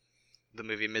about the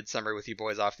movie Midsommar with you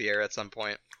boys off the air at some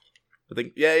point. I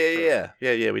think, yeah,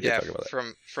 we did talk about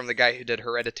that. From the guy who did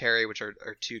Hereditary, which are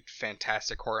two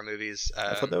fantastic horror movies.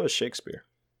 I thought that was Shakespeare.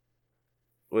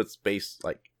 Well, it's based,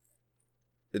 like,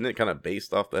 isn't it kind of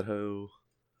based off that whole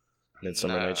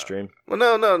Midsummer Night's Dream? Well,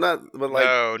 no, not, but like...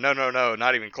 No,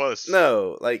 not even close.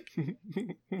 No, like,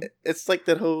 it's like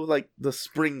that whole, like, the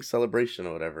spring celebration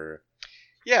or whatever.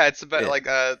 Yeah, it's about, like,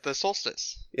 the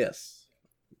solstice. Yes.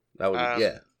 That would,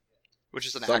 yeah. Which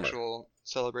is an actual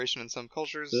celebration in some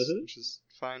cultures, which is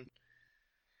fine.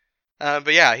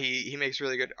 But yeah, he makes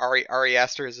really good... Ari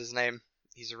Aster is his name.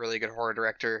 He's a really good horror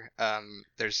director.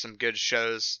 There's some good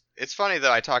shows. It's funny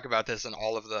that I talk about this and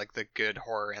all of the good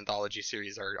horror anthology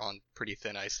series are on pretty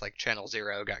thin ice. Like Channel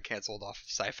Zero got canceled off of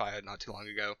Sci-Fi not too long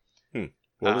ago.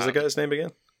 What was the guy's name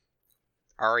again?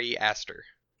 Ari Aster.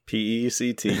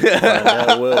 PECT. Find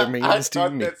out what it means I to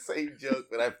thought me. that same joke,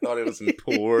 but I thought it was in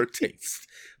poor taste.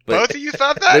 But, both of you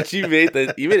thought that? But you made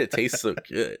it taste so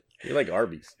good. You're like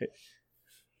Arby's.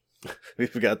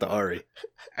 We've got the Ari.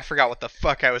 I forgot what the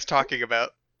fuck I was talking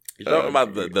about. You're talking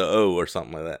about the O or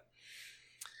something like that.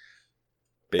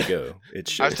 Big O.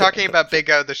 I was talking about Big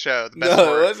O, the show. The best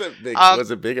horror. It wasn't Big.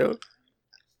 Was it Big O?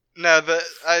 No,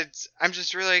 I'm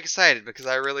just really excited because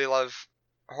I really love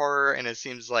horror, and it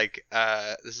seems like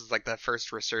this is like the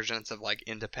first resurgence of like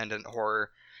independent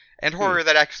horror and horror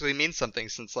that actually means something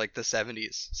since like the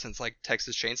 70s, since like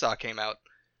Texas Chainsaw came out.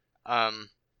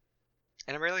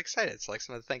 And I'm really excited. So like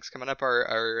some of the things coming up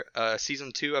are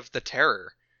season 2 of The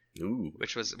Terror. Ooh.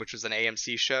 Which was an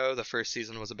AMC show. The first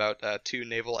season was about 2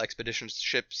 naval expedition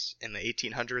ships in the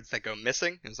 1800s that go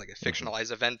missing. It was like a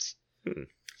fictionalized event,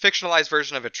 fictionalized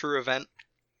version of a true event.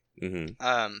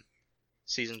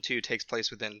 Season 2 takes place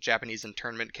within Japanese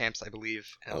internment camps, I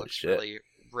believe, and it looks really,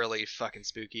 really fucking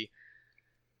spooky.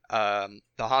 The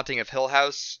Haunting of Hill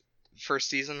House first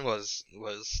season was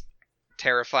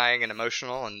terrifying and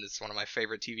emotional, and it's one of my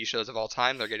favorite TV shows of all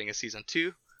time. They're getting a season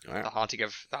 2. Right. The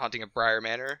Haunting of Briar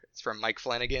Manor. It's from Mike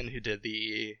Flanagan, who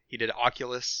did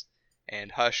Oculus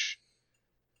and Hush,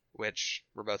 which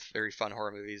were both very fun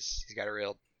horror movies. He's got a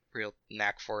real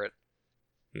knack for it.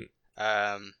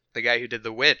 The guy who did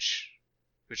The Witch,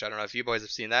 which I don't know if you boys have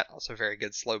seen that, also a very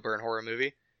good slow burn horror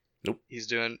movie. Nope. He's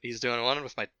doing one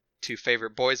with my 2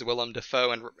 favorite boys, Willem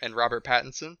Dafoe and Robert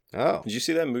Pattinson. Oh, did you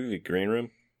see that movie Green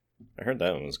Room? I heard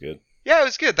that one was good. Yeah, it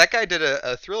was good. That guy did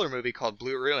a thriller movie called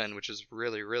Blue Ruin, which is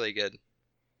really, really good.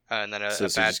 And then so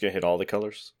he's just gonna hit all the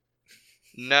colors?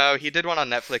 No, he did one on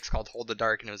Netflix called Hold the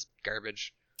Dark, and it was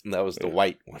garbage. And that was the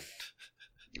white one.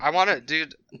 I want it,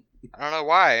 dude. I don't know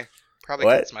why. Probably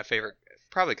because it's my favorite.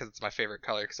 Probably because it's my favorite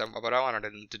color. But I wanted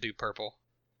him to do purple.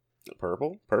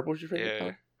 Purple? Purple's your favorite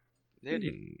color? Yeah,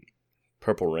 dude.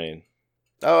 Purple Rain.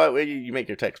 Oh, you make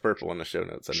your text purple in the show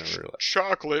notes. I never realized.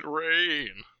 Chocolate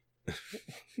Rain.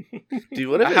 Dude,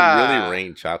 what if it really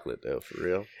rained chocolate though? For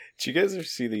real? Did you guys ever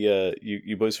see the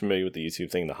you boys familiar with the YouTube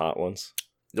thing, The Hot Ones?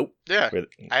 Nope. Yeah.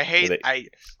 I hate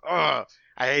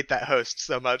that host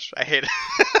so much. I hate it.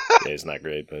 Yeah, he's not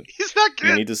great, but he's not good.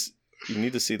 You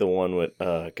need to see the one with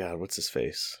God, what's his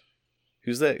face?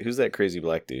 Who's that crazy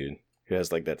black dude who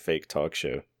has like that fake talk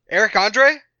show? Eric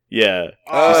Andre? Yeah.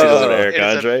 You see those with Eric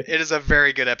Andre? It is a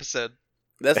very good episode.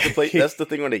 That's the place. That's the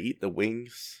thing when they eat the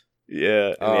wings.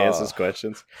 Yeah, and he answers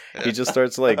questions. He just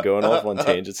starts like going off on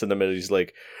tangents in the middle. He's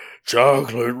like,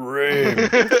 "Chocolate Rain."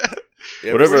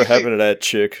 Yeah, whatever happened to that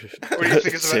chick? What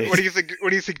do you think? What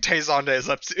do you think Tay Zonda is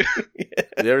up to?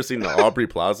 Have you ever seen the Aubrey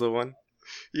Plaza one?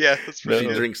 Yeah, that's pretty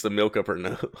She drinks the milk up her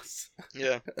nose.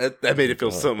 Yeah, that made it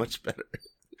feel so much better.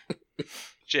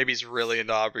 JB's really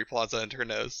into Aubrey Plaza and her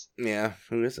nose. Yeah,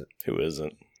 who isn't? Who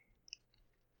isn't?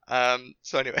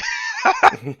 So anyway,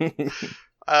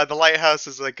 the lighthouse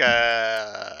is like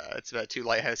it's about 2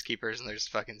 lighthouse keepers, and there's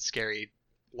fucking scary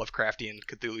Lovecraftian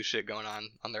Cthulhu shit going on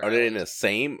their Are island. they in the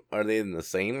same? Are they in the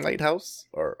same lighthouse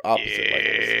or opposite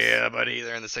lighthouses? Yeah, buddy,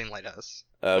 they're in the same lighthouse.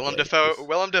 Okay.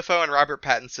 Willem Dafoe and Robert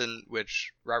Pattinson,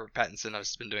 which Robert Pattinson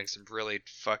has been doing some really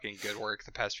fucking good work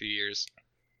the past few years.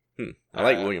 I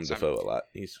like William Dafoe a lot.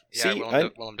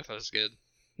 Willem Dafoe's good.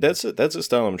 That's a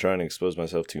style I'm trying to expose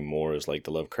myself to more, is like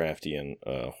the Lovecraftian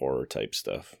horror type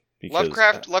stuff.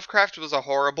 Because, Lovecraft was a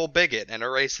horrible bigot and a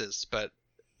racist, but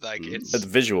like it's the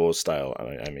visual style.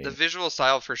 I mean, the visual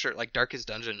style for sure. Like Darkest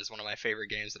Dungeon is one of my favorite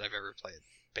games that I've ever played,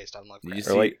 based on Lovecraft. Did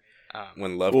you see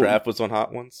when Lovecraft was on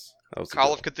Hot Ones?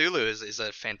 Call of Cthulhu is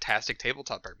a fantastic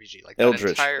tabletop RPG. Like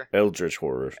Eldritch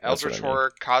horror,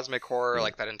 cosmic horror,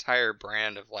 like that entire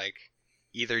brand of like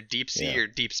either deep sea or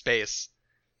deep space.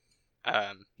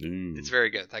 It's very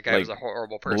good. That guy was a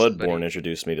horrible person. Bloodborne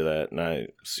introduced me to that, and I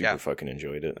super fucking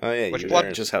enjoyed it. Oh yeah,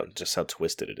 just how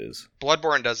twisted it is.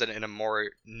 Bloodborne does it in a more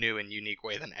new and unique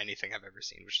way than anything I've ever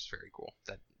seen, which is very cool.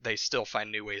 That they still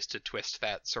find new ways to twist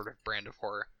that sort of brand of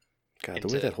horror. God, the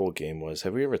way that whole game was.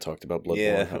 Have we ever talked about Bloodborne?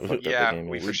 Yeah, how fucked up that game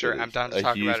we is? for sure. I'm down to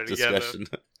talk about it again.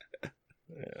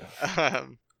 Yeah.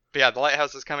 But yeah, The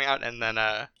Lighthouse is coming out, and then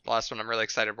the last one I'm really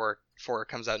excited for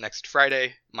comes out next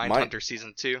Friday. Mindhunter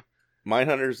Season 2.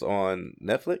 Mindhunter's on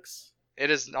Netflix?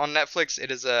 It is on Netflix.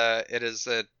 It is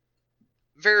a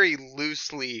very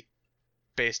loosely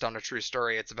based on a true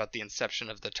story. It's about the inception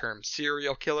of the term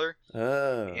serial killer. Oh,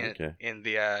 okay. In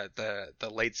the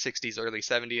late 60s, early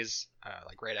 70s,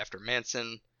 like right after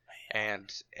Manson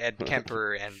and Ed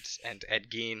Kemper and Ed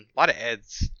Gein. A lot of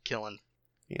Eds killing.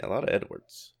 Yeah, a lot of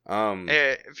Edwards.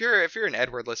 Hey, if you're an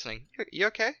Edward listening, you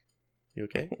okay? You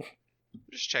okay?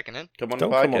 Just checking in. Don't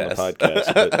come on the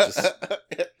podcast. But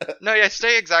just... No, yeah,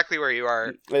 stay exactly where you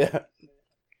are. Yeah.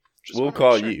 We'll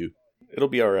call you. It'll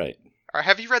be all right.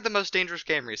 Have you read The Most Dangerous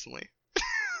Game recently?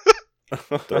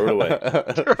 Throw it away.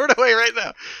 Throw it away right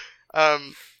now.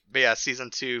 But yeah, season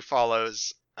 2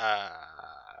 follows.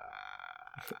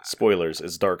 Spoilers.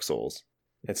 It's Dark Souls.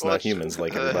 It's not humans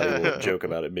like everybody will joke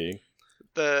about it being.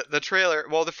 The trailer.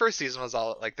 Well, the first season was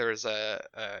all like there was a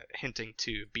hinting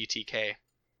to BTK.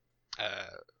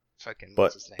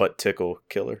 What's his name? But Tickle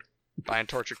Killer. Bind,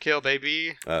 Torture, Kill,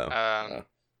 baby.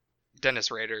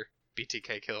 Dennis Rader,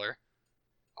 BTK Killer.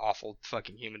 Awful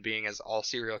fucking human being, as all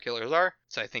serial killers are.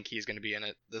 So I think he's going to be in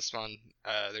it. This one.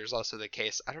 There's also the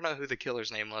case. I don't know who the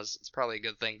killer's name was. It's probably a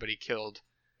good thing, but he killed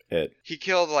Ed. He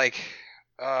killed like,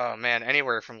 oh man,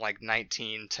 anywhere from like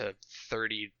 19 to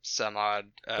 30 some odd.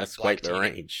 That's quite the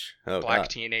range. Black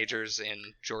teenagers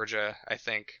in Georgia, I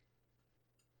think.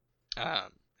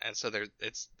 And so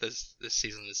this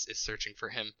season is searching for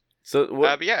him. So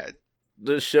what? But yeah,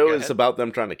 the show is about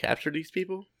them trying to capture these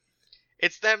people.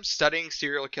 It's them studying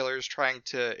serial killers, trying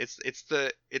to. It's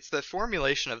the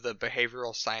formulation of the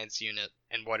behavioral science unit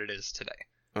and what it is today.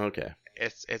 Okay.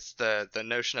 It's the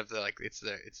notion of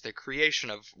it's the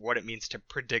creation of what it means to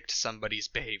predict somebody's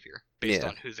behavior based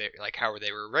on who they how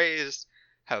they were raised,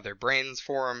 how their brains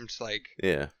formed,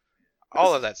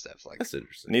 all of that stuff. Like that's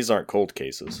interesting. And these aren't cold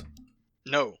cases.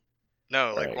 No,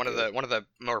 like right, one of the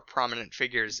more prominent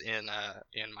figures in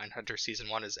Mindhunter season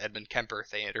 1 is Edmund Kemper.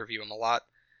 They interview him a lot,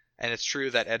 and it's true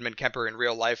that Edmund Kemper in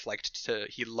real life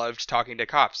he loved talking to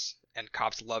cops, and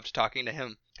cops loved talking to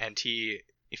him. And he,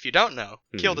 if you don't know,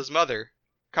 killed his mother,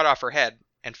 cut off her head,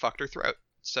 and fucked her throat.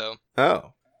 So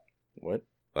what?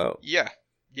 Oh yeah,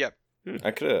 yep. I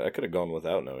could have gone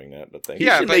without knowing that, but thank you.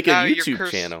 You should make a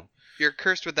YouTube channel. You're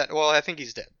cursed with that. Well, I think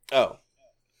he's dead. Oh,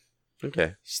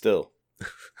 okay. Still.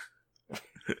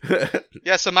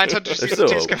 Yeah, so Mindhunter season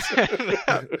 2 is coming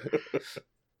out.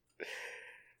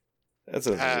 That's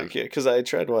interesting because I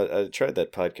tried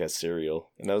that podcast Serial,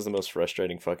 and that was the most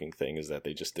frustrating fucking thing is that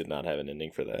they just did not have an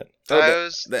ending for that.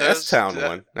 The S-Town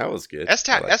one, that was good.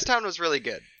 S-Town was really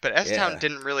good, but S-Town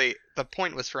didn't really. The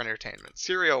point was for entertainment.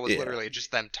 Serial was literally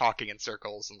just them talking in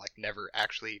circles and never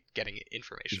actually getting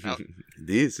information out.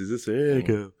 This is a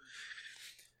circle.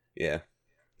 Yeah,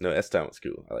 no, S-Town was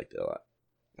cool. I liked it a lot.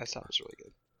 S-Town was really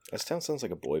good. S-Town sounds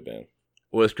like a boy band.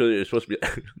 Well, it's because it's supposed to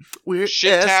be. We're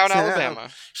Shit-Town, Alabama.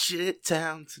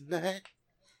 Shit-Town tonight.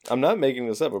 I'm not making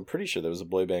this up. I'm pretty sure there was a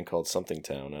boy band called Something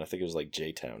Town, and I think it was like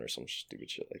J-Town or some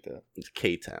stupid shit like that. It's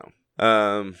K-Town.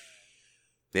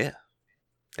 Yeah.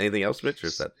 Anything else, Mitch, or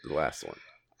is that the last one?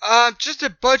 Just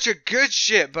a bunch of good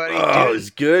shit, buddy. Oh, it's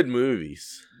good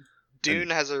movies. Dune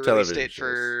has a release date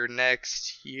for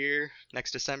next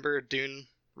December. Dune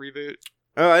reboot.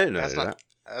 Oh, I didn't know that.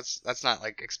 That's not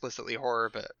explicitly horror,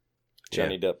 but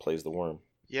Johnny Depp plays the worm.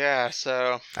 Yeah,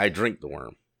 so I drink the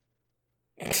worm.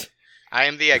 I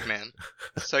am the Eggman.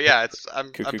 So yeah,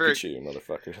 I'm very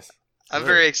motherfuckers. I'm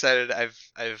very excited.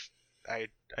 I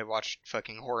watch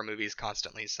fucking horror movies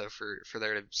constantly, so for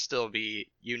there to still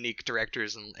be unique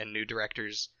directors and new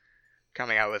directors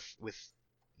coming out with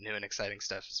new and exciting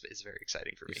stuff is very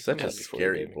exciting for me. You're such a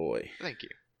scary boy. Thank you.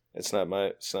 It's not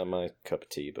my cup of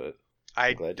tea, but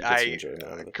I'm glad you get some enjoyment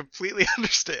out of it. Completely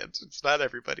understand. It's not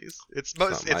everybody's. It's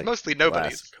mostly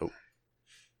nobody's.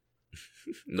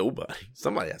 Nobody.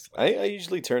 Somebody has. I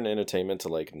usually turn to entertainment to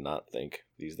like not think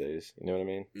these days. You know what I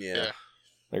mean? Yeah.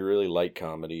 Like really light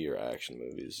comedy or action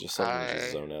movies, just something to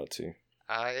just zone out to.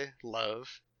 I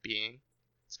love being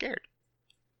scared.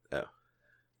 Oh.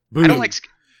 Boom.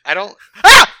 I don't.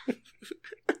 Ah!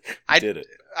 I did it.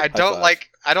 I don't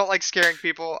like scaring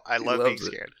people. I love being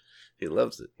scared. He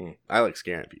loves it. I like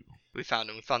scaring people. We found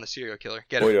him. We found the serial killer.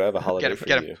 Get him. Boy, do I have a holiday for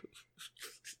you.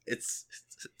 It's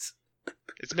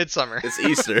midsummer. It's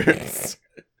Easter. It's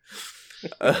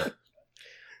the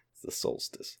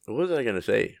solstice. What was I gonna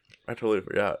say? I totally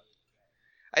forgot.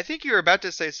 I think you were about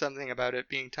to say something about it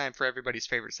being time for everybody's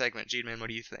favorite segment. G-Man, what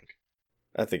do you think?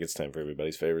 I think it's time for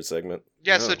everybody's favorite segment.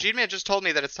 Yeah, so G-Man just told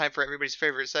me that it's time for everybody's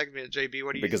favorite segment. JB,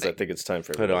 what do you think? Because I think it's time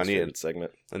for everybody's favorite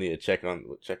segment. I need to check on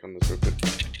this real quick.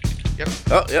 Yep.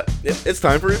 Oh, yep. It's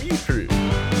time for Review Crew.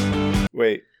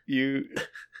 Wait, you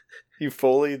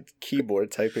fully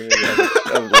keyboard typing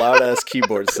a loud-ass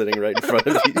keyboard sitting right in front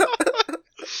of you.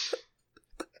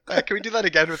 Can we do that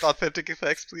again with authentic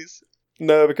effects, please?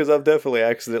 No, because I've definitely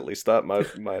accidentally stopped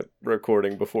my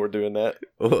recording before doing that.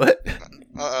 What?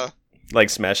 Like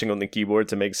smashing on the keyboard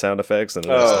to make sound effects and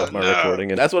then I stopped my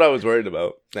recording. And... That's what I was worried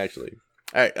about, actually.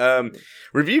 All right,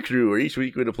 Review Crew, where each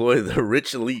week we deploy the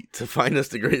rich elite to find us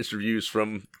the greatest reviews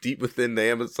from deep within the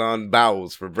Amazon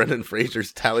bowels for Brendan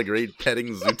Fraser's Talleyrand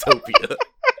Petting Zootopia.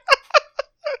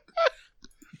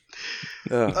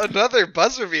 Another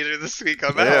buzzer beater this week.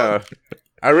 I'm out.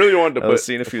 I really wanted to put... I was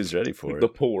seeing if he was ready for it. The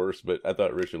pores, but I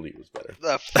thought Rich Elite was better.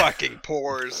 The fucking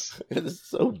pores. It's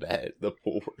so bad, the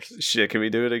pores. Shit, can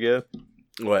we do it again?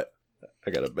 What?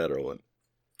 I got a better one.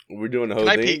 We're doing the whole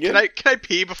thing again? Can I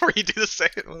pee before you do the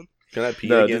second one? Can I pee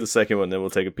again? No, do the second one, then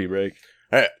we'll take a pee break.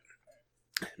 Alright.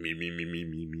 Me.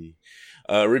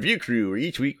 Review Crew, where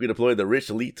each week we deploy the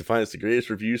rich elite to find us the greatest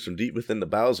reviews from deep within the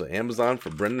bowels of Amazon for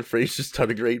Brendan Fraser's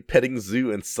Tardigrade Petting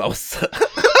Zoo and Salsa.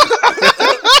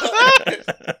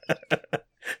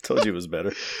 Told you it was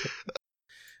better.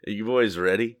 Are you boys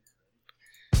ready?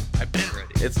 I've been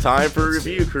ready. It's time for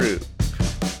Review Crew.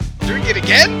 Doing it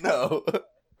again? No.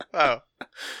 Oh.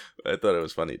 I thought it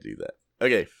was funny to do that.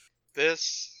 Okay.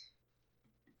 This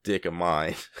dick of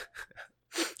mine.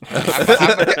 I'm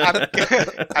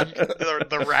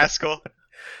the rascal.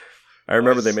 I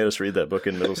remember they made us read that book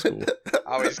in middle school.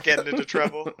 Always getting into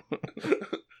trouble.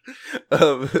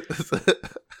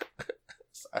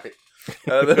 Sorry.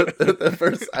 The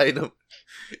first item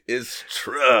is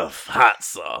Truff hot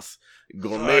sauce.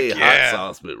 Gourmet hot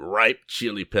sauce with ripe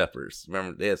chili peppers.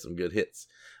 Remember, they had some good hits.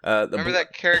 Remember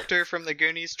that character from the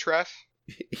Goonies, Truff?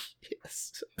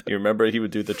 Yes. You remember he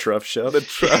would do the truff shove? The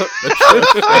truff.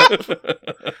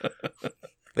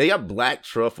 They got black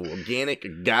truffle, organic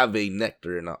agave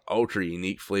nectar, and an ultra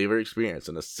unique flavor experience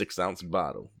in a 6-ounce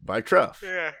bottle by Truff.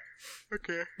 Yeah.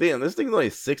 Okay. Damn, this thing's only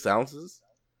 6 ounces.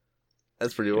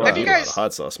 That's pretty wild. Have you guys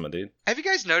hot sauce, my dude? Have you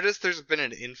guys noticed there's been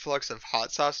an influx of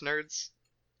hot sauce nerds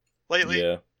lately?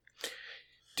 Yeah.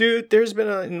 Dude, there's been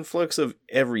an influx of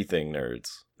everything nerds.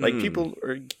 Like, people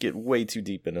get way too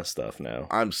deep into stuff now.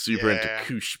 I'm super into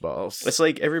koosh balls. It's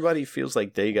like everybody feels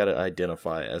like they gotta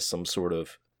identify as some sort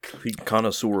of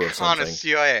connoisseur of something.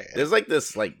 Connoisseur. There's like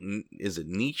this, is it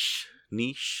niche?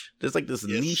 There's like this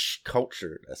niche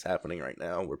culture that's happening right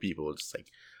now where people just like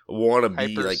want to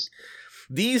be like,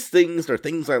 these things are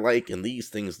things I like and these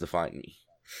things define me.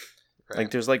 Right.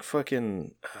 Like there's like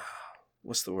fucking,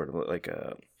 what's the word? Like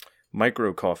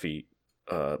micro coffee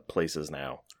places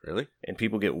now. Really? And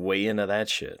people get way into that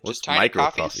shit. What's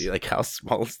micro coffee? Like how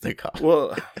small is the coffee?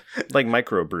 Well, like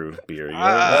micro brew beer. You know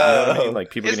what I mean? Like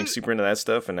people getting super into that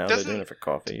stuff, and now they're doing it for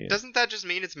coffee. Doesn't that just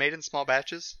mean it's made in small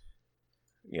batches?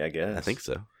 Yeah, I guess. I think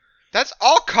so. That's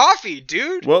all coffee,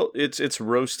 dude. Well, it's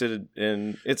roasted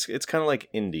and it's kind of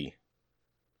like indie.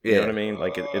 You know what I mean?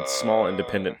 Like it's small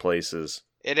independent places.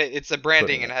 It's a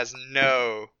branding and has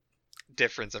no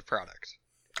difference of product.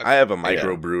 Okay. I have a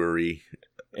microbrewery.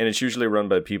 And it's usually run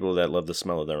by people that love the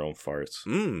smell of their own farts.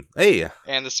 Hey.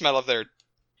 And the smell of their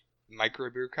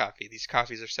microbrew coffee. These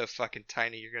coffees are so fucking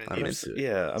tiny, you're going to need it.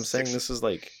 Yeah, I'm saying this is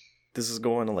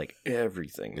going to like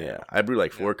everything. Yeah, I brew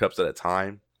like 4 cups at a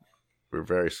time. We're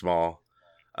very small.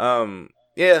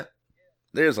 Yeah,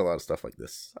 there's a lot of stuff like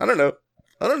this. I don't know.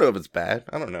 I don't know if it's bad.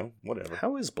 I don't know. Whatever.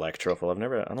 How is black truffle? I don't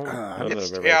know that I've ever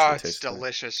It's actually tasted it.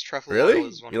 delicious. Truffle Really? oil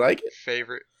is one You of like my it?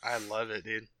 favorite. I love it,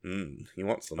 dude. You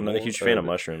want some? I'm not a more huge fan of it?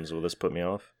 mushrooms. Will this put me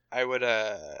off? I would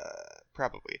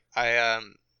probably. I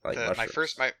Like my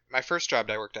mushrooms. first job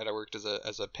I worked as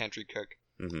a pantry cook.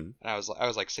 Mm-hmm. And I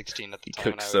was like 16 at the You time.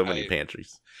 cooked and so many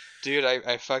pantries. Dude,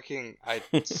 I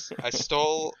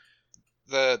stole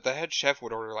the head chef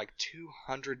would order like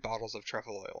 200 bottles of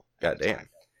truffle oil. At the Goddamn. time.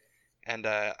 And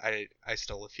I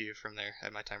stole a few from there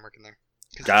at my time working there.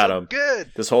 Got it's so him.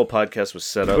 good. This whole podcast was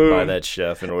set up Boom. by that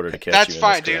chef in order to catch That's you. in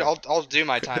fine, this dude. crap. I'll do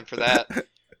my time for that.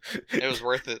 It was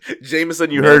worth it. Jameson,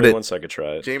 you Name heard me it. Once I could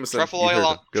try it. Truffle Jameson, you oil heard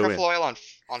on it. Go truffle in. oil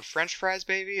on French fries,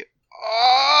 baby.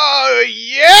 Oh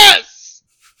yes!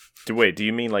 Wait, do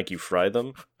you mean like you fry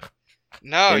them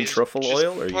No, in you truffle just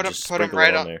oil, or you put 'em- just put 'em sprinkle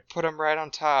right it on there? Put them right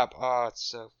on top. Oh, it's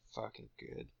so fucking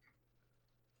good.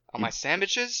 On my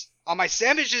sandwiches? On my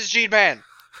sandwiches, G-Man!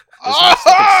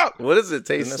 Oh! What does it Isn't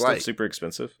taste that stuff like? super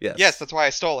expensive? Yes. Yes, that's why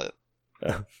I stole it.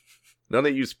 Don't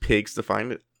they use pigs to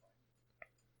find it?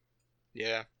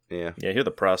 Yeah. Yeah. Yeah, here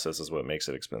the process is what makes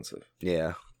it expensive.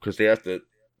 Yeah. Because they have to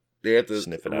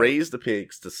Sniff it out. raise the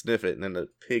pigs to sniff it, and then the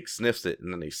pig sniffs it,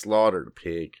 and then they slaughter the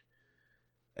pig,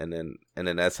 and then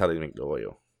that's how they make the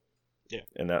oil.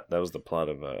 And that was the plot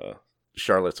of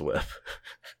Charlotte's Web.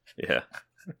 yeah.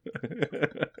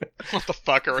 What the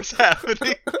fuck was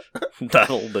happening?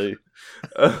 That'll do.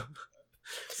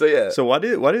 So yeah. So why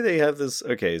do they have this?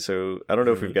 Okay, so I don't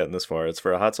know if we've gotten this far. It's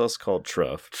for a hot sauce called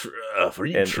Truff, Truff. Are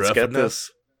you and it's truffing got this?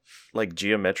 this like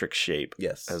geometric shape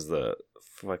Yes. as the It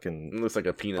fucking looks like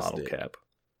a penis bottle stick. cap.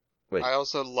 Wait. I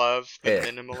also love the Yeah.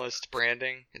 minimalist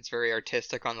branding. It's very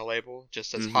artistic on the label.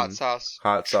 Just says Mhm. hot sauce.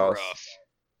 Hot sauce. Truff.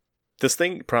 This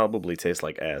thing probably tastes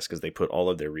like ass because they put all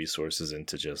of their resources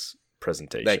into just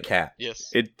presentation. That cap. Yes.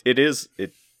 It is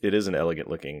an elegant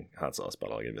looking hot sauce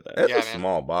bottle. I'll give it that. That's Yeah, a man.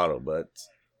 small bottle, but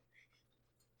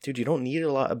Dude, you don't need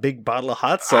a big bottle of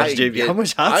hot sauce, JB. How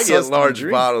much hot I sauce get do you large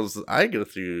drink? bottles. I go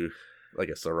through like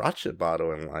a sriracha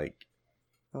bottle in like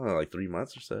I don't know, like 3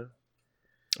 months or so.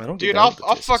 I don't. Dude, get down I'll with the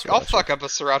taste of I'll sriracha. fuck up a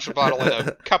sriracha bottle in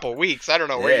a couple weeks. I don't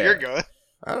know where Yeah. you're going.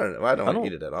 I don't know. I don't I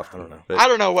eat it that often. I don't know. but- I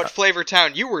don't know what flavor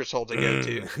town you were told to go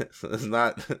to. it's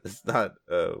not. It's not.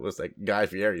 What's that? Guy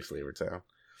Fieri's Flavor Town.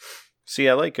 See,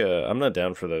 I like. I'm not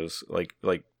down for those like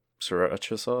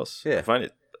sriracha sauce. Yeah. I find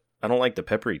it. I don't like the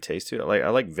peppery taste to it. I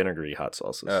like vinegary hot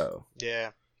sauces. Oh,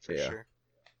 Yeah, for Yeah. sure.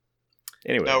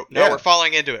 Anyway, No, Yeah. we're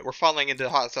falling into it. We're falling into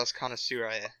hot sauce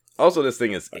connoisseur. also this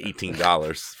thing is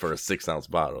 $18 for a 6-ounce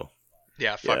bottle.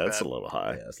 Yeah, fuck yeah, that's that. a little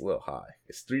high. Yeah, it's a little high.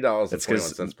 It's $3.21 It's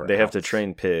because per. they have to ounce.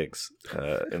 train pigs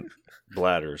and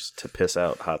bladders to piss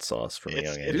out hot sauce from a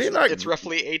young age. Did they not- It's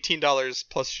roughly $18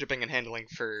 plus shipping and handling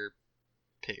for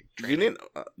pig. training.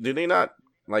 Do they not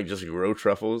like just grow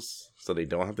truffles so they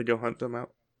don't have to go hunt them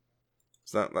out?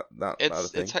 It's not a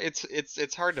thing.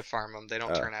 It's hard to farm them. They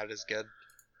don't Oh. turn out as good.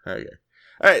 Okay.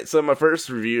 All right. So my first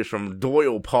review is from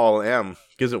Doyle Paul M.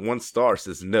 Gives it 1 star.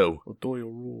 Says no, Doyle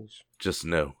rules. just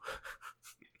no.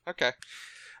 Okay.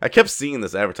 I kept seeing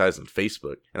this advertised on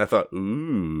Facebook, and I thought,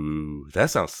 ooh,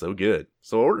 that sounds so good.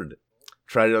 So I ordered it.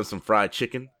 Tried it on some fried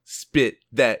chicken. Spit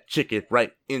that chicken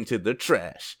right into the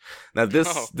trash. Now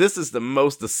this is the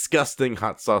most disgusting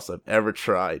hot sauce I've ever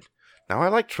tried. Now I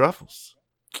like truffles.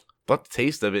 Thought the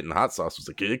taste of it and hot sauce was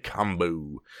a good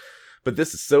combo. But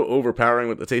this is so overpowering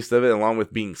with the taste of it, along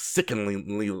with being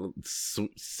sickeningly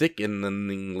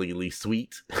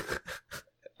sweet.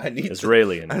 I need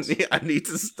Israeli. I need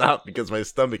to stop because my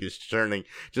stomach is churning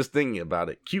just thinking about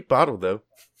it. Cute bottle though.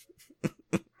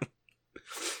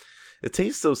 It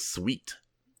tastes so sweet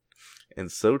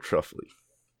and so truffly.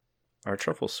 Are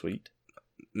truffles sweet?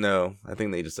 No, I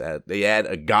think they just add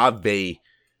agave,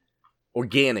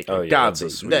 organic Oh, yeah, that's a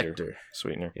agave sweeter. nectar.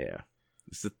 Sweetener. Yeah,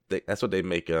 that's what they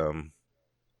make. What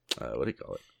do you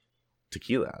call it?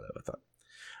 Tequila out of.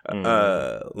 I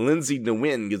thought. Lindsay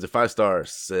DeWin gives it 5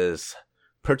 stars. Says,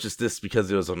 purchased this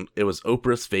because it was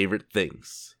Oprah's favorite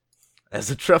things. As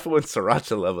a truffle and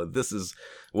sriracha lover, this is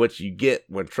what you get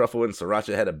when truffle and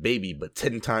sriracha had a baby, but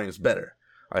 10 times better.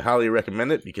 I highly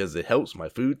recommend it because it helps my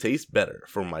food taste better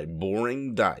for my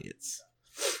boring diets.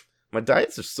 My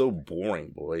diets are so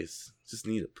boring, boys. Just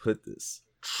need to put this.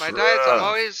 My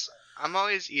diets. I'm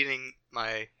always eating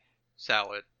my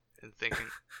salad and thinking,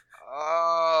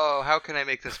 oh, how can I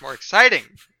make this more exciting?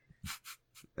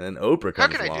 And then Oprah How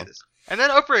comes can along. I do this? And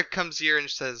then Oprah comes here and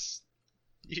says,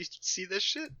 you see this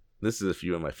shit? This is a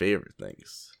few of my favorite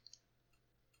things.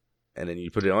 And then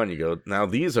you put it on, you go, now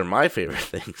these are my favorite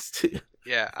things too.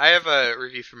 Yeah, I have a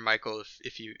review from Michael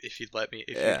if you'd let me,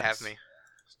 if you'd have me.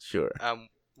 Sure.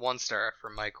 1 star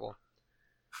from Michael.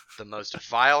 The most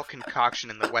vile concoction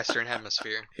in the Western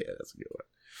Hemisphere. Yeah, that's a good one.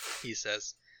 He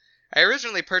says, I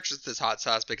originally purchased this hot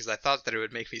sauce because I thought that it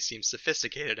would make me seem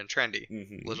sophisticated and trendy.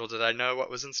 Mm-hmm. Little did I know what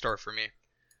was in store for me.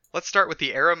 Let's start with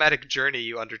the aromatic journey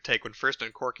you undertake when first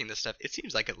uncorking this stuff. It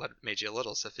seems like it made you a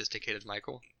little sophisticated,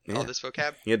 Michael. Yeah. All this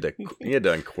vocab. You had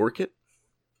to uncork it?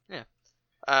 Yeah.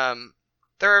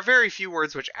 There are very few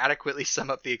words which adequately sum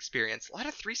up the experience. A lot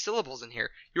of 3 syllables in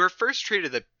here. You are first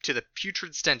treated to the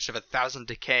putrid stench of 1,000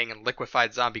 decaying and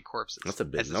liquefied zombie corpses. That's a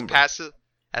big number.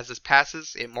 As this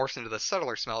passes, it morphs into the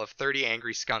subtler smell of 30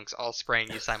 angry skunks all spraying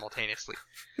you simultaneously,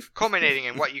 culminating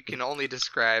in what you can only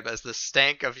describe as the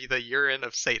stank of the urine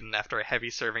of Satan after a heavy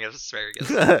serving of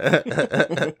asparagus.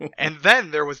 And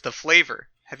then there was the flavor.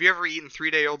 Have you ever eaten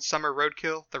 3-day-old summer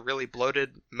roadkill? The really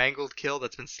bloated, mangled kill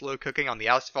that's been slow cooking on the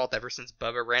asphalt ever since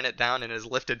Bubba ran it down in his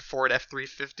lifted Ford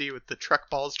F-350 with the truck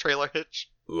balls trailer hitch?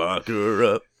 Lock her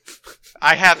up.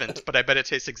 I haven't, but I bet it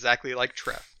tastes exactly like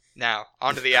Treff. Now,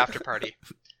 on to the after party.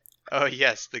 Oh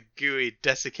yes, the gooey,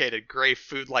 desiccated, gray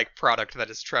food-like product that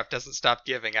his Treff doesn't stop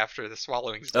giving after the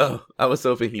swallowing's done. Oh, I was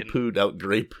hoping he pooed out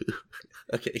gray poo.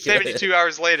 Okay. 72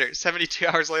 hours later,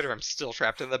 I'm still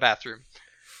trapped in the bathroom.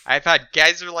 I've had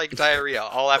geyser-like diarrhea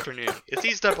all afternoon. It's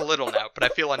eased up a little now, but I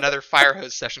feel another fire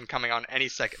hose session coming on any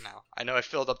second now. I know I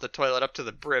filled up the toilet up to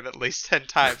the brim at least 10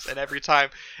 times, and every time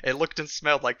it looked and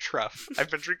smelled like Truff. I've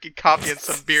been drinking coffee and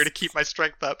some beer to keep my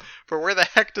strength up, but where the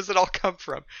heck does it all come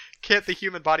from? Can't the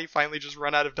human body finally just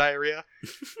run out of diarrhea?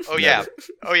 Oh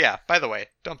yeah, by the way,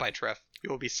 don't buy Truff. You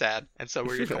will be sad, and so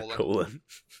will your colon.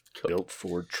 Built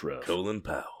for Truff. Colon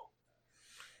Powell.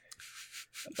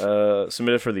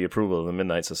 Submitted for the approval of the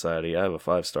Midnight Society. I have a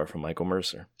 5-star from Michael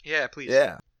Mercer. Yeah, please.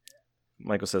 Yeah.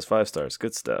 Michael says 5 stars.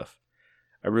 Good stuff.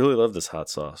 I really love this hot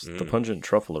sauce. The pungent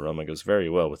truffle aroma goes very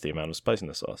well with the amount of spice in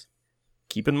the sauce.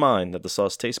 Keep in mind that the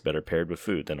sauce tastes better paired with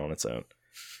food than on its own.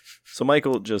 So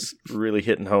Michael just really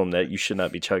hitting home that you should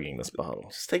not be chugging this bottle.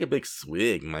 Just take a big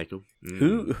swig, Michael.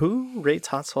 Who rates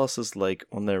hot sauces like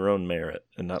on their own merit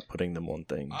and not putting them on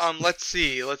things? Let's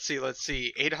see.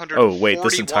 841. Oh wait,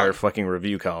 this entire fucking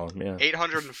review column. Yeah.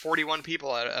 841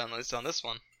 people on this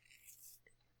one.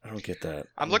 I don't get that.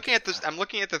 I'm looking at this. I'm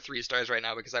looking at the 3 stars right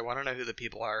now because I want to know who the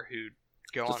people are who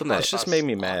go on. That just made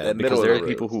me mad because there are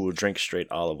people who will drink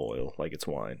straight olive oil like it's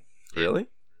wine. Really?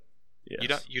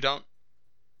 Yes. You don't.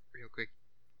 Real quick.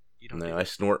 You don't. No, I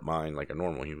snort mine like a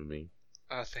normal human being.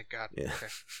 Oh, thank God. Yeah. Okay.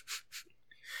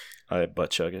 I butt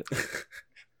chug it.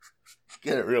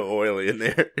 Get it real oily in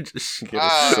there. Just get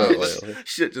it so oily.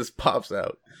 Shit just pops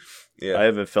out. Yeah. I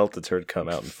haven't felt the turd come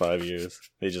out in 5 years.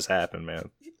 They just happen, man.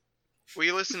 Will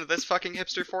you listen to this fucking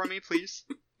hipster for me, please?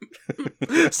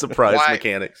 Surprise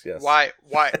mechanics, yes. Why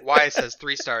says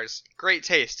 3 stars. Great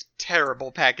taste,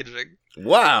 terrible packaging.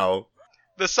 Wow.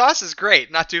 The sauce is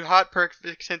great, not too hot,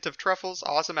 perfect hint of truffles,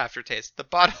 awesome aftertaste. The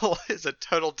bottle is a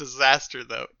total disaster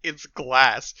though. It's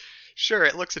glass. Sure,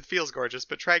 it looks and feels gorgeous,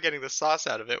 but try getting the sauce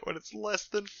out of it when it's less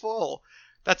than full.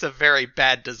 That's a very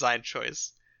bad design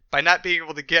choice. By not being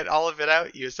able to get all of it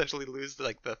out, you essentially lose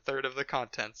like the third of the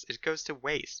contents. It goes to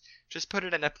waste. Just put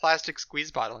it in a plastic squeeze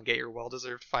bottle and get your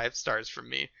well-deserved 5 stars from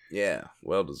me. Yeah,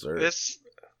 well-deserved. This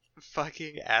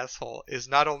fucking asshole is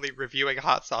not only reviewing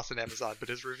hot sauce on Amazon, but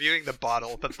is reviewing the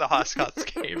bottle that the hot sauce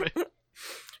came in.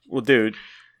 Well, dude,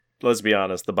 let's be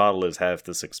honest. The bottle is half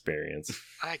this experience.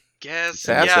 I guess.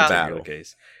 That's yeah. a battle.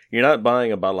 Case. You're not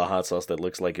buying a bottle of hot sauce that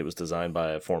looks like it was designed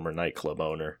by a former nightclub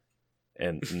owner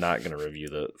and not going to review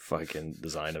the fucking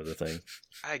design of the thing.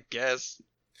 I guess.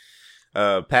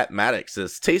 Pat Maddox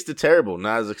says, tasted terrible,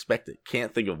 not as expected.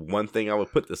 Can't think of one thing I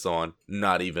would put this on.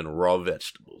 Not even raw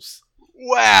vegetables.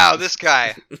 Wow, this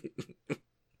guy.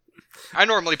 I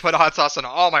normally put hot sauce on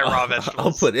all my raw vegetables.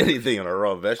 I'll put anything on a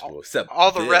raw vegetable except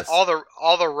all the this.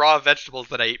 all the raw vegetables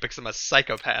that I eat because I'm a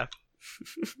psychopath.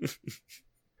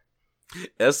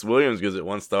 S. Williams gives it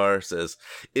 1 star. Says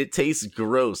it tastes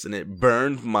gross and it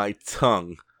burned my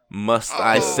tongue. Must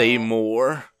I say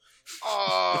more?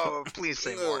 Oh, please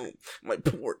say more. My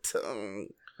poor tongue.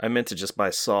 I meant to just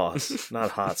buy sauce,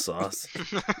 not hot sauce.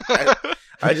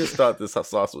 I just thought this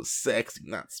sauce was sexy,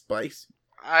 not spicy.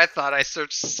 I thought I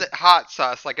searched hot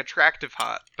sauce like attractive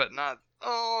hot, but not.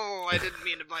 Oh, I didn't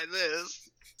mean to buy this.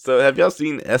 So, have y'all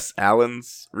seen S.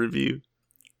 Allen's review?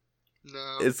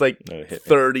 No. It's like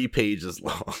 30 pages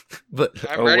long. But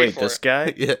I'm ready for this it.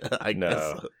 guy? Yeah, I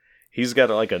know. So. He's got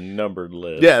like a numbered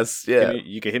list. Yes, yeah.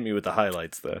 You can hit me with the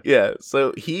highlights though. Yeah,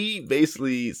 so he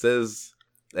basically says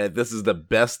that this is the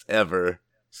best ever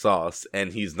sauce,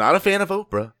 and he's not a fan of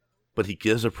Oprah, but he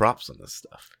gives her props on this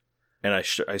stuff. And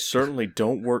I certainly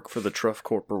don't work for the Truff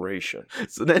Corporation.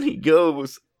 So then he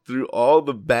goes through all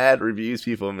the bad reviews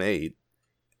people made,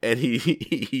 and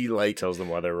he like tells them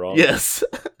why they're wrong. Yes.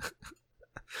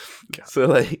 So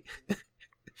like,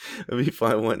 let me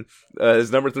find one.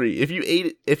 It's number 3. If you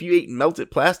ate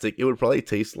melted plastic, it would probably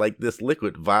taste like this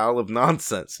liquid vial of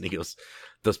nonsense. And he goes,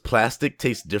 does plastic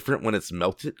taste different when it's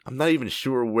melted? I'm not even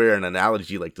sure where an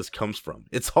analogy like this comes from.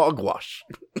 It's hogwash.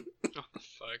 Oh,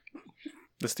 fuck.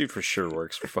 This dude for sure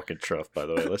works for fucking Truff, by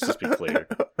the way. Let's just be clear.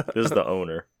 This is the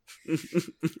owner.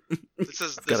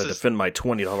 I've got to defend my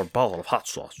 $20 bottle of hot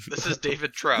sauce. This is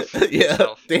David Truff. Yeah,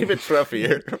 himself. David Truff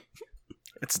here.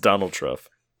 It's Donald Truff.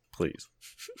 Please.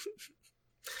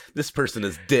 This person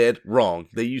is dead wrong.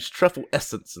 They use truffle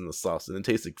essence in the sauce, and it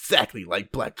tastes exactly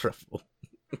like black truffle.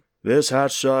 This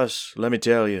hot sauce, let me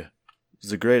tell you,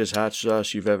 is the greatest hot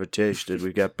sauce you've ever tasted.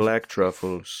 We got black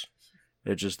truffles.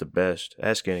 They're just the best.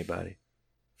 Ask anybody.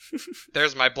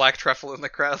 There's my black truffle in the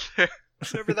crowd there.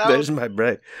 Remember that There's one? my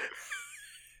break.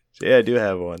 Yeah, I do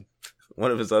have one.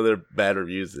 One of his other bad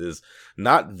reviews is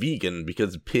not vegan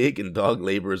because pig and dog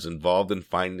labor is involved in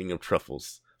finding of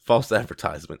truffles. False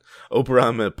advertisement. Oprah,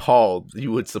 I'm appalled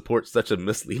you would support such a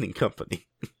misleading company.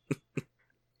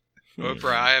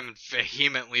 Oprah, I am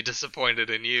vehemently disappointed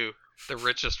in you, the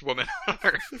richest woman on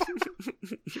earth.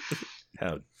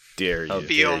 How dare you?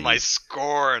 Feel my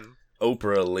scorn.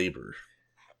 Oprah labor.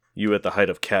 You at the height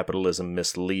of capitalism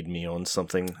mislead me on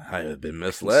something I have been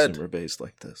misled. consumer-based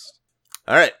like this.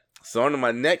 All right, so on to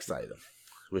my next item,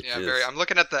 which is I'm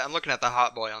looking at the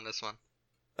hot boy on this one.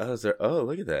 oh, is there? Oh,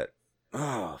 look at that.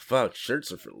 Oh, fuck,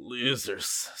 shirts are for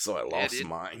losers. So I lost dude.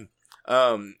 mine.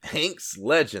 Hank's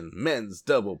Legend men's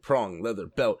double prong leather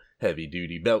belt, heavy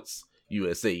duty belts,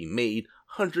 USA made,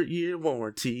 100-year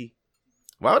warranty.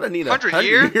 Why would I need a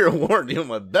 100-year warranty on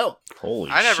my belt? Holy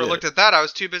shit. I never looked at that. I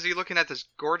was too busy looking at this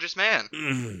gorgeous man.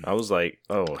 I was like,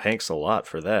 oh, Hank's a lot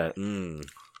for that.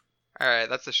 All right,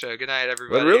 that's the show. Good night,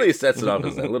 everybody. What really sets it off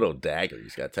is that little dagger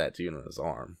he's got tattooed on his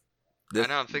arm. I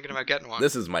know, I'm thinking about getting one.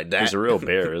 This is my dagger. He's a real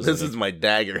bear, isn't This he? is my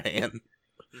dagger hand.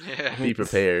 Yeah. Be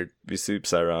prepared. It'd be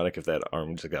super ironic if that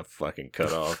arm just got fucking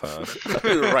cut off, huh?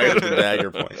 Right at the dagger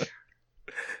point.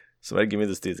 Somebody give me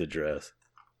this dude's address.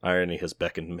 Irony has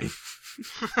beckoned me.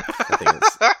 I think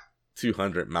it's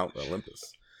 200 Mount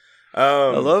Olympus.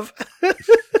 I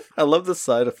love the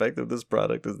side effect of this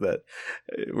product is that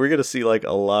we're gonna see like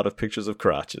a lot of pictures of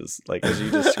crotches. Like as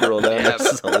you just scroll down, Yeah,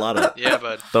 there's a lot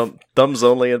of bud. thumbs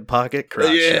only in pocket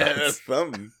crotch shots.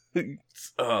 thumb.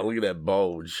 Oh, look at that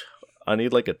bulge. I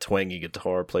need like a twangy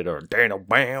guitar played or Daniel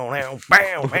bow now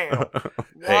bow bow.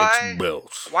 Hank's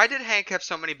belts. Why did Hank have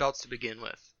so many belts to begin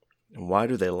with? And why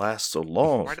do they last so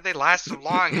long? Why do they last so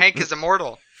long? Hank is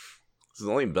immortal. This is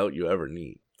the only belt you ever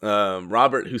need.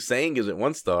 Robert Hussein gives it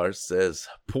 1 star, says,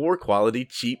 poor quality,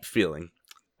 cheap feeling.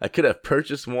 I could have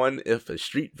purchased one if a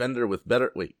street vendor with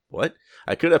better... Wait, what?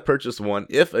 I could have purchased one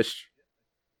if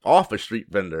off a street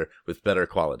vendor with better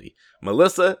quality.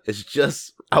 Melissa is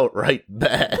just outright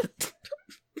bad.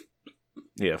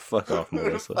 Yeah, fuck off,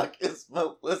 Melissa. Who the fuck is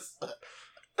Melissa?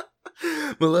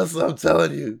 Melissa, I'm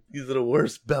telling you, these are the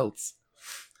worst belts.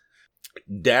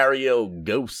 Dario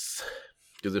Ghost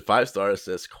gives it 5 stars,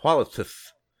 says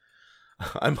qualitative.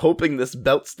 I'm hoping this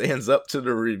belt stands up to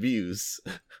the reviews.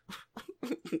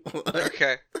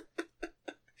 Okay.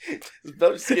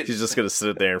 He's just gonna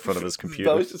sit there in front of his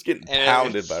computer. Belt's just getting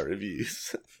pounded by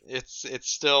reviews. He's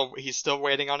still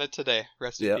waiting on it today.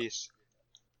 Rest in peace.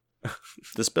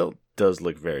 This belt does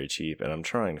look very cheap, and I'm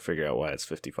trying to figure out why it's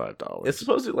 $55. It's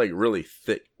supposed to be like really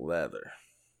thick leather.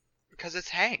 Because it's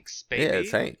Hank's, baby. Yeah,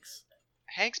 it's Hank's.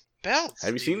 Hank's belts.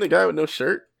 Have you seen the guy with no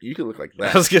shirt? You could look like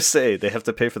that. I was gonna say they have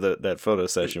to pay for that photo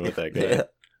session with that guy. Yeah.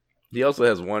 He also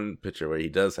has one picture where he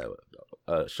does have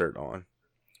a shirt on.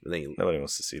 But then Nobody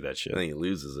wants to see that shit. then he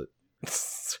loses it.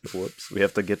 Whoops! We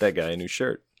have to get that guy a new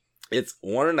shirt. It's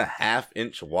 1.5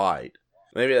 inch wide.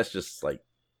 Maybe that's just like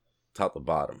top to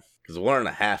bottom. Because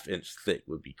 1.5 inch thick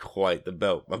would be quite the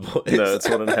belt, my boys. No, it's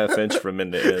 1.5 inch from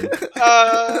end to end.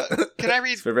 Can I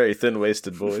read? It's for very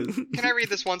thin-waisted boys. Can I read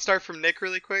this 1 star from Nick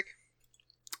really quick?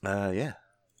 Yeah.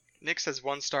 Nick says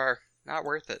 1 star, not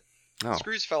worth it. Oh.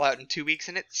 Screws fell out in 2 weeks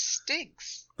and it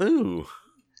stinks. Ooh.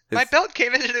 My belt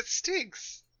came in and it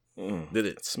stinks. Did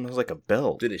it? It smells like a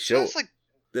belt. Did it show? Smells like.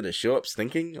 Did it show up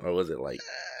stinking, or was it like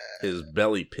his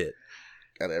belly pit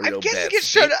got a I'm real guessing bad it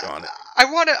showed. stink on it? I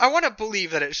want to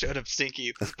believe that it showed up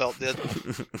stinky. This belt did.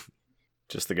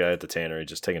 Just the guy at the tannery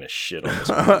just taking a shit on this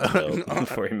belt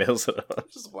before he mails it off.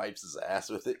 Just wipes his ass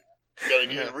with it. Gotta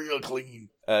get it real clean.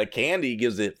 Candy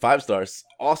gives it 5 stars.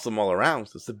 Awesome all around.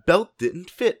 Says the belt didn't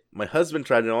fit. My husband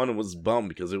tried it on and was bummed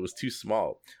because it was too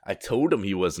small. I told him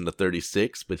he wasn't a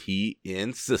 36, but he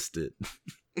insisted.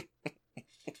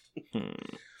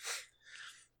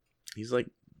 He's like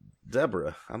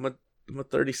Deborah. I'm a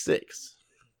 36.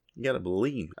 You gotta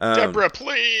believe. Deborah,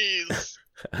 please.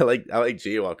 I like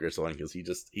Jaywalker's one because he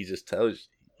just tells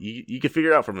you can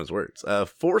figure it out from his words.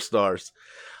 4 stars.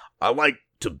 I like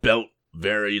to belt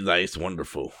very nice,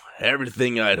 wonderful.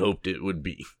 Everything I'd hoped it would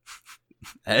be.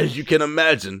 As you can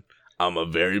imagine, I'm a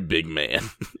very big man,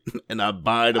 and I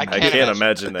buy the. I can't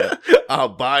imagine that. I'll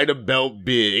buy the belt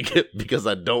big because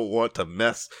I don't want to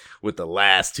mess with the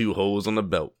last 2 holes on the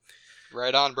belt.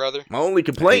 Right on, brother. My only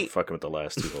complaint, fucking with the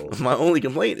last 2 holes. My only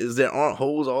complaint is there aren't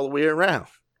holes all the way around.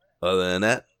 Other than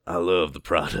that, I love the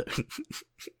product.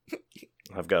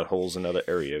 I've got holes in another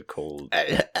area called.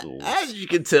 As you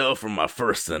can tell from my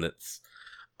first sentence,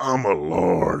 I'm a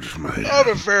large man. I'm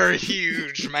a very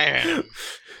huge man.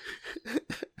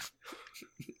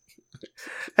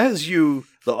 As you,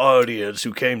 the audience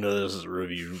who came to this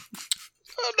review.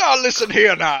 Now listen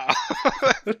here now.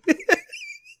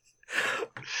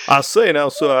 I say now,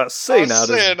 so I say now.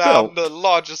 I'm the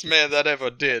largest man that ever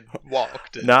did walk.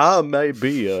 Now I may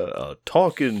be a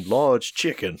talking large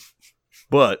chicken,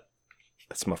 but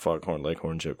that's my Foghorn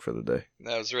Leghorn joke for the day.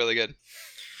 That was really good.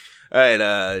 All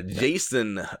right,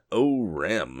 Jason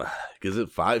O'Rem gives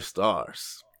it 5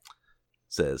 stars.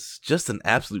 Says, just an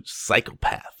absolute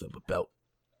psychopath of a belt.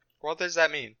 What does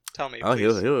that mean? Tell me, Oh,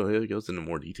 please. he goes into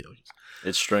more detail.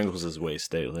 It strangles his waist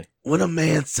daily. When a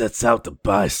man sets out to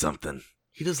buy something,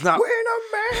 he does not... When a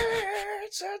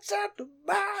man sets out to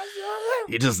buy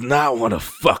something... He does not want to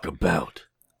fuck about.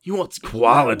 He wants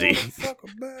quality. He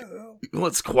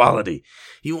wants quality.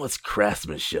 He wants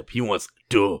craftsmanship. He wants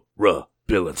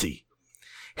durability.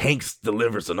 Hanks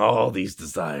delivers on all these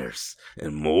desires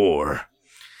and more.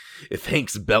 If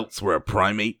Hank's belts were a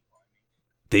primate,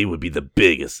 they would be the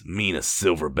biggest, meanest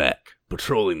silverback,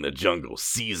 patrolling the jungle,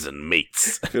 seasoned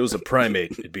mates. If it was a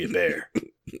primate, it'd be a bear.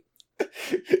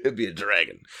 It'd be a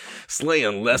dragon.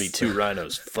 Slaying It'd be 2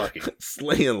 rhinos fucking.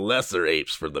 Slaying lesser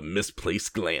apes for the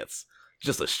misplaced glance.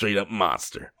 Just a straight-up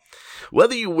monster.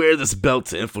 Whether you wear this belt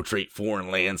to infiltrate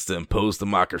foreign lands to impose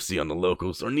democracy on the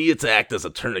locals, or need it to act as a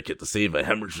tourniquet to save a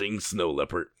hemorrhaging snow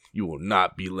leopard, you will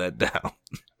not be let down.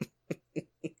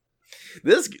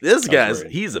 This guy's,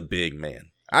 he's a big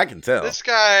man. I can tell. This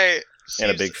guy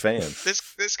and a big fan.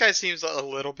 This guy seems a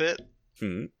little bit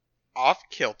off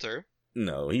kilter.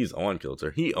 No, he's on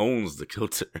kilter. He owns the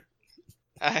kilter.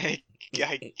 I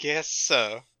guess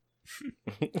so.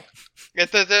 The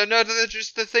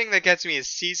thing that gets me is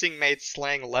seizing mates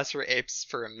slaying lesser apes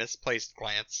for a misplaced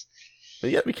glance.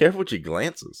 But you gotta be careful with your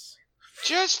glances.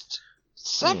 Just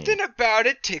something about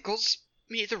it tickles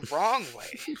me the wrong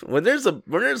way. When there's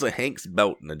a Hank's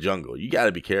belt in the jungle, you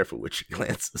gotta be careful with your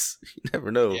glances. You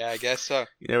never know. Yeah, I guess so.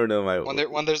 You never know.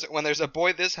 When there's a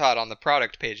boy this hot on the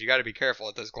product page, you gotta be careful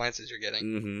with those glances you're getting.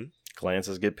 Mm-hmm.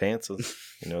 Glances get pantses.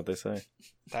 You know what they say.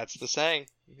 That's the saying.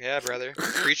 Yeah, brother.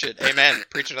 Preach it. Amen.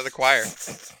 Preach it to the choir.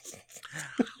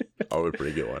 Oh, a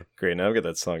pretty good one. Great. Now I've got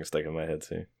that song stuck in my head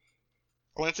too.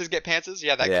 Glances get pantses?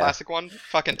 Yeah, that classic one.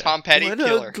 Fucking Tom Petty, when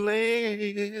killer. A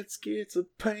glance gets a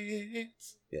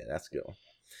pants. Yeah, that's a good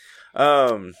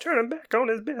one. Turning back on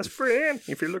his best friend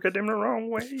if you look at him the wrong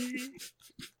way.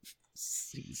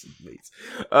 Seasoned mates.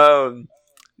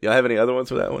 Y'all have any other ones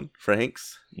for that one? For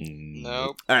Hanks?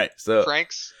 Nope. All right, so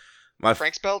Frank's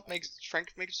belt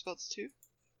makes belts too.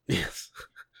 Yes,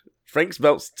 Frank's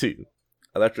belts too.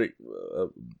 Electric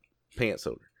pants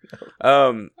holder.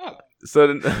 So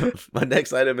then, my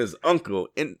next item is Uncle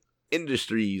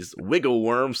Industries Wiggle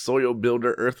Worm Soil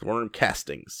Builder Earthworm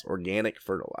Castings Organic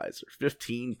Fertilizer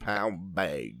 15-pound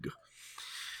bag.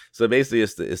 So basically,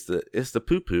 it's the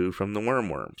poo poo from the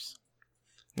worms.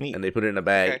 Neat. And they put it in a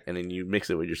bag, and then you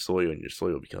mix it with your soil, and your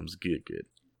soil becomes good.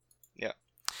 Yeah.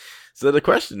 So the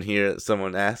question here that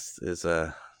someone asked is,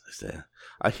 I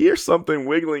hear something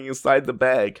wiggling inside the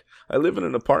bag. I live in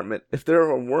an apartment. If there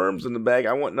are worms in the bag,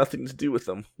 I want nothing to do with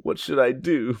them. What should I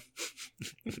do?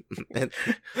 and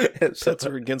Pets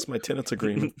are against my tenants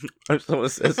agreement. Someone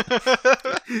says,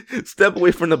 step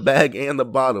away from the bag and the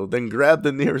bottle, then grab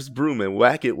the nearest broom and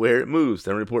whack it where it moves,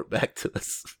 then report back to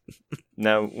us.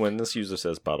 Now, when this user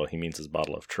says bottle, he means his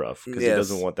bottle of truff, because he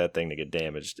doesn't want that thing to get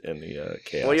damaged in the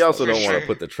chaos. Well, you also don't want to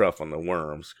put the truff on the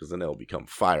worms, because then they'll become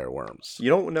fireworms. You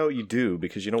don't know you do,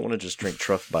 because you don't want to just drink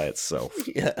truff by itself.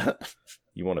 Yeah.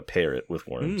 You want to pair it with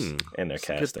worms and their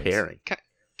castings. Good pairing.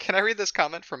 Can I read this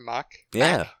comment from Mock?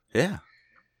 Yeah, yeah.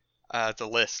 The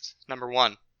list. Number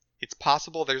 1, it's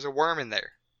possible there's a worm in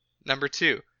there. Number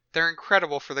 2, they're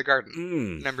incredible for the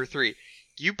garden. Number 3,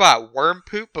 you bought worm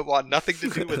poop but want nothing to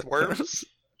do with worms?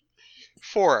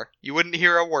 4, you wouldn't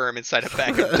hear a worm inside a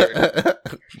bag of dirt.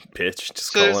 Bitch,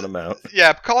 just calling them out.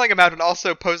 Yeah, calling them out and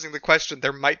also posing the question,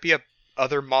 there might be a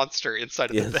other monster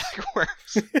inside of the bag of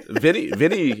worms.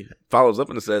 Vinny follows up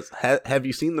and says, have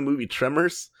you seen the movie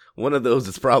Tremors? One of those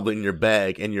is probably in your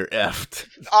bag and you're effed.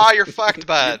 You're fucked,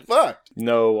 bud. You're fucked.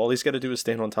 No, all he's got to do is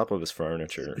stand on top of his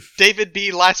furniture. David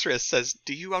B. Lazarus says,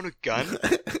 do you own a gun?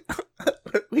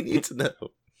 We need to know.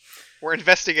 We're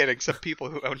investigating some people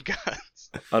who own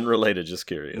guns. Unrelated, just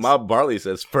curious. Mob Barley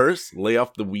says, first, lay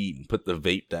off the weed and put the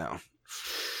vape down.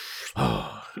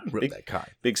 Rip that cock.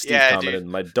 Big Steve commented,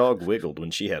 my dog wiggled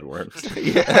when she had worms.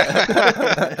 Hey.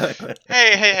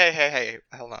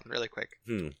 Hold on, really quick.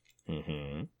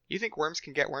 Mm-hmm. You think worms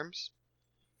can get worms?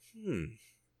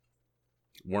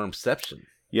 Wormception.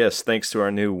 Yes, thanks to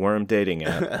our new worm dating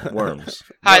app, Worms.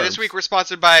 Hi, this week we're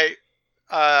sponsored by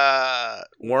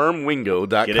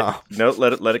Wormwingo.com. No,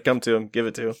 let it come to him. Give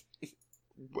it to him.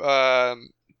 I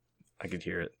could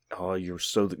hear it. Oh, you're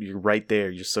right there.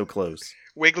 You're so close.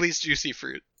 Wiggly's Juicy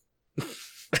Fruit.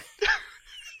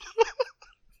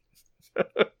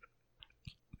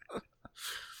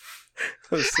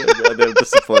 I'm so goddamn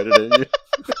disappointed in you.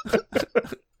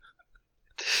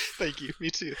 Thank you. Me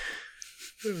too.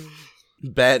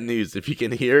 Bad news. If you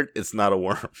can hear it, it's not a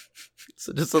worm.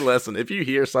 So just a lesson. If you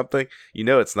hear something, you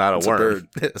know it's not a worm. Bird.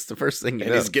 It's the first thing you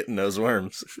know. And he's getting those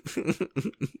worms.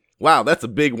 Wow, that's a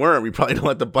big worm. You probably don't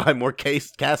have to buy more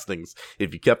castings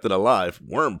if you kept it alive.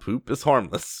 Worm poop is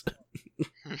harmless.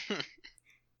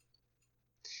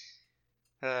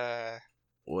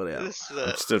 What else?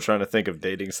 I'm still trying to think of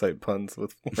dating site puns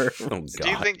with worms. Oh, God. Do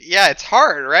you think? Yeah, it's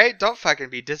hard, right? Don't fucking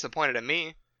be disappointed at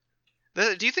me.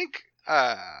 Do you think?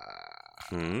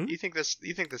 You think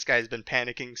this guy's been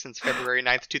panicking since February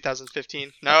 9th,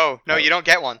 2015? No, you don't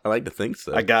get one. I like to think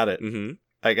so. I got it. Mm-hmm.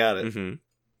 I got it. Mm-hmm.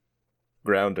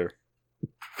 Grounder.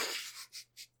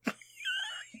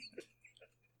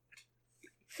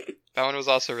 That one was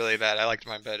also really bad. I liked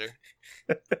mine better.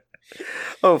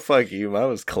 Oh, fuck you. Mine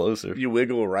was closer. You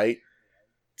wiggle right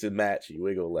to match. You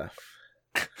wiggle left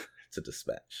to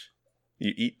dispatch.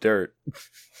 You eat dirt.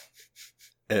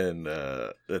 And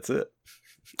that's it.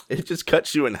 It just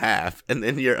cuts you in half, and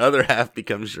then your other half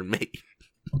becomes your mate.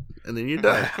 And then you're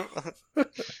done.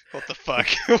 What the fuck?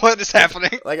 What is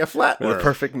happening? Like a flatworm. A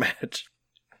perfect match.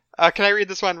 Can I read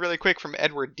this one really quick from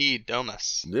Edward D.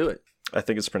 Domus? Do it. I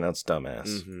think it's pronounced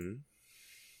dumbass. Mm-hmm.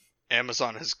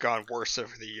 Amazon has gone worse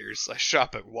over the years. I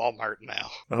shop at Walmart now.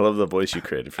 I love the voice you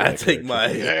created for that. I take my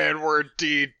Edward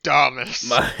D. Domus.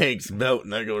 My eggs melt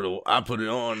and I put it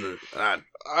on. I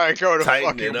go to tighten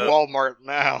fucking it up. Walmart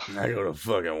now. I go to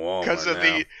fucking Walmart Because of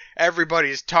now.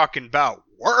 everybody's talking about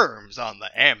worms on the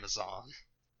Amazon.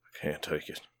 Can't take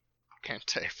it. Can't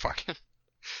take fucking.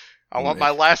 I want my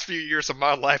last few years of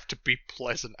my life to be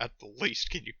pleasant at the least.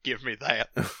 Can you give me that?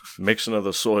 Mixing of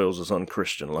the soils is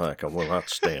unchristian-like. I will not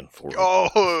stand for it.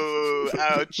 Oh,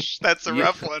 ouch. That's a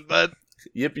rough one, bud.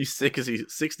 Yippee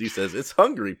 60 says, it's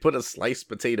hungry. Put a sliced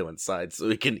potato inside so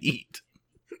it can eat.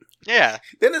 Yeah.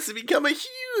 Then it's become a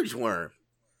huge worm.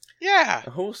 Yeah. A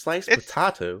whole sliced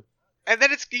potato. And then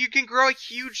you can grow a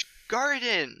huge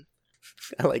garden.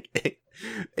 Like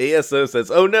ASO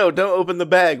says, oh no, don't open the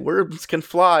bag. Worms can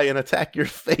fly and attack your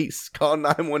face. Call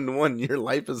 911. Your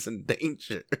life is in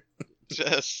danger.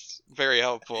 Just very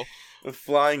helpful. A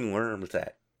flying worm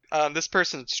attack. This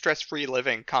person, Stress Free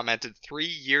Living, commented 3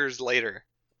 years later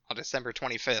on December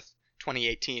 25th,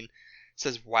 2018,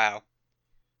 says, Wow.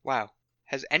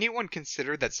 Has anyone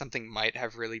considered that something might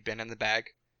have really been in the bag?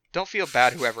 Don't feel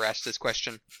bad, whoever asked this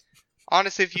question.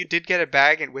 Honestly, if you did get a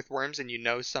bag with worms and you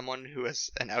know someone who has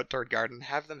an outdoor garden,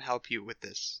 have them help you with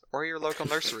this. Or your local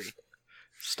nursery.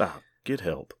 Stop. Get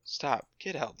help.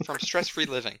 Get help. From Stress Free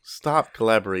Living. Stop,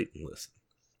 collaborate, and listen.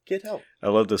 Get help. I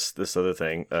love this other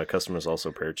thing. Customers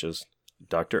also purchased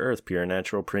Dr. Earth Pure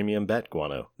Natural Premium Bat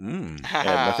Guano. Mm. And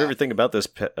my favorite thing about this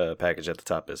package at the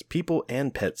top is people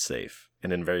and pets safe.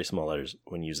 And in very small letters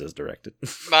when used as directed.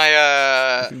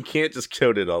 You can't just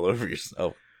coat it all over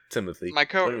yourself, Timothy. My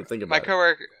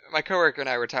coworker and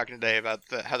I were talking today about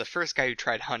how the first guy who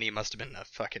tried honey must have been a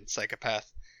fucking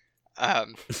psychopath.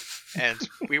 And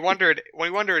we wondered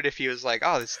if he was like,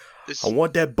 oh, this I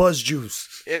want that buzz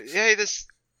juice. Hey,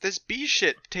 this bee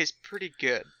shit tastes pretty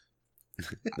good.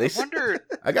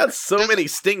 I got so many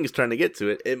stings trying to get to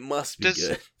it. It must be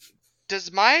good.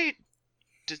 Does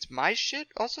my shit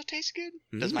also taste good?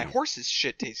 Does my horse's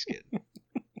shit taste good?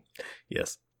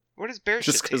 Yes. What does bear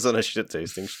shit Just because on a shit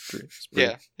tasting spree.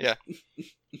 Yeah.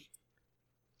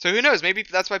 So who knows? Maybe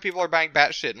that's why people are buying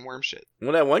bat shit and worm shit.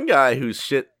 Well, that one guy whose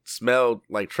shit smelled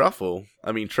like truff.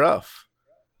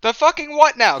 The fucking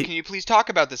what now? Can you please talk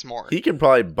about this more? He can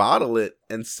probably bottle it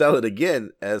and sell it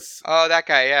again as... Oh, that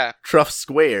guy, yeah. Truff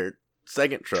squared.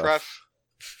 Second truff.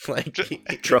 Like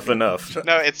Truff enough.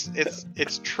 No, it's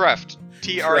truffed.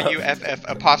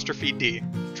 TRUFF''D.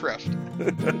 Truffed.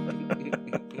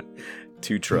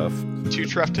 Too truff. Too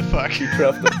truff to fuck. Too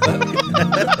truff to fuck.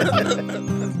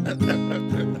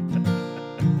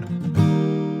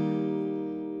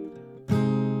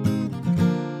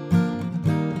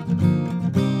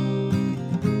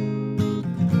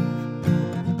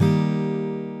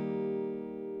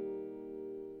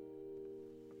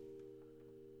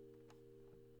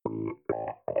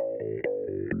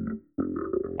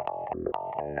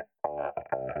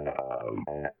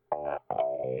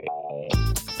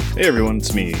 Hey everyone,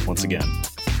 it's me, once again.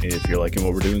 If you're liking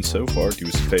what we're doing so far, do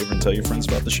us a favor and tell your friends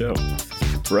about the show.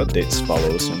 For updates,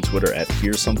 follow us on Twitter at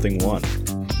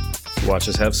HereSomething1. To watch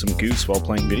us have some goose while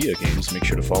playing video games, make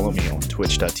sure to follow me on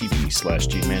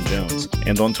twitch.tv/GenemanJones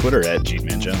and on Twitter at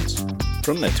GenemanJones.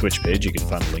 From that Twitch page, you can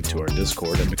find a link to our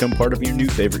Discord and become part of your new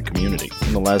favorite community,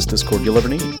 and the last Discord you'll ever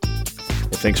need. Well,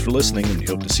 thanks for listening, and we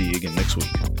hope to see you again next week.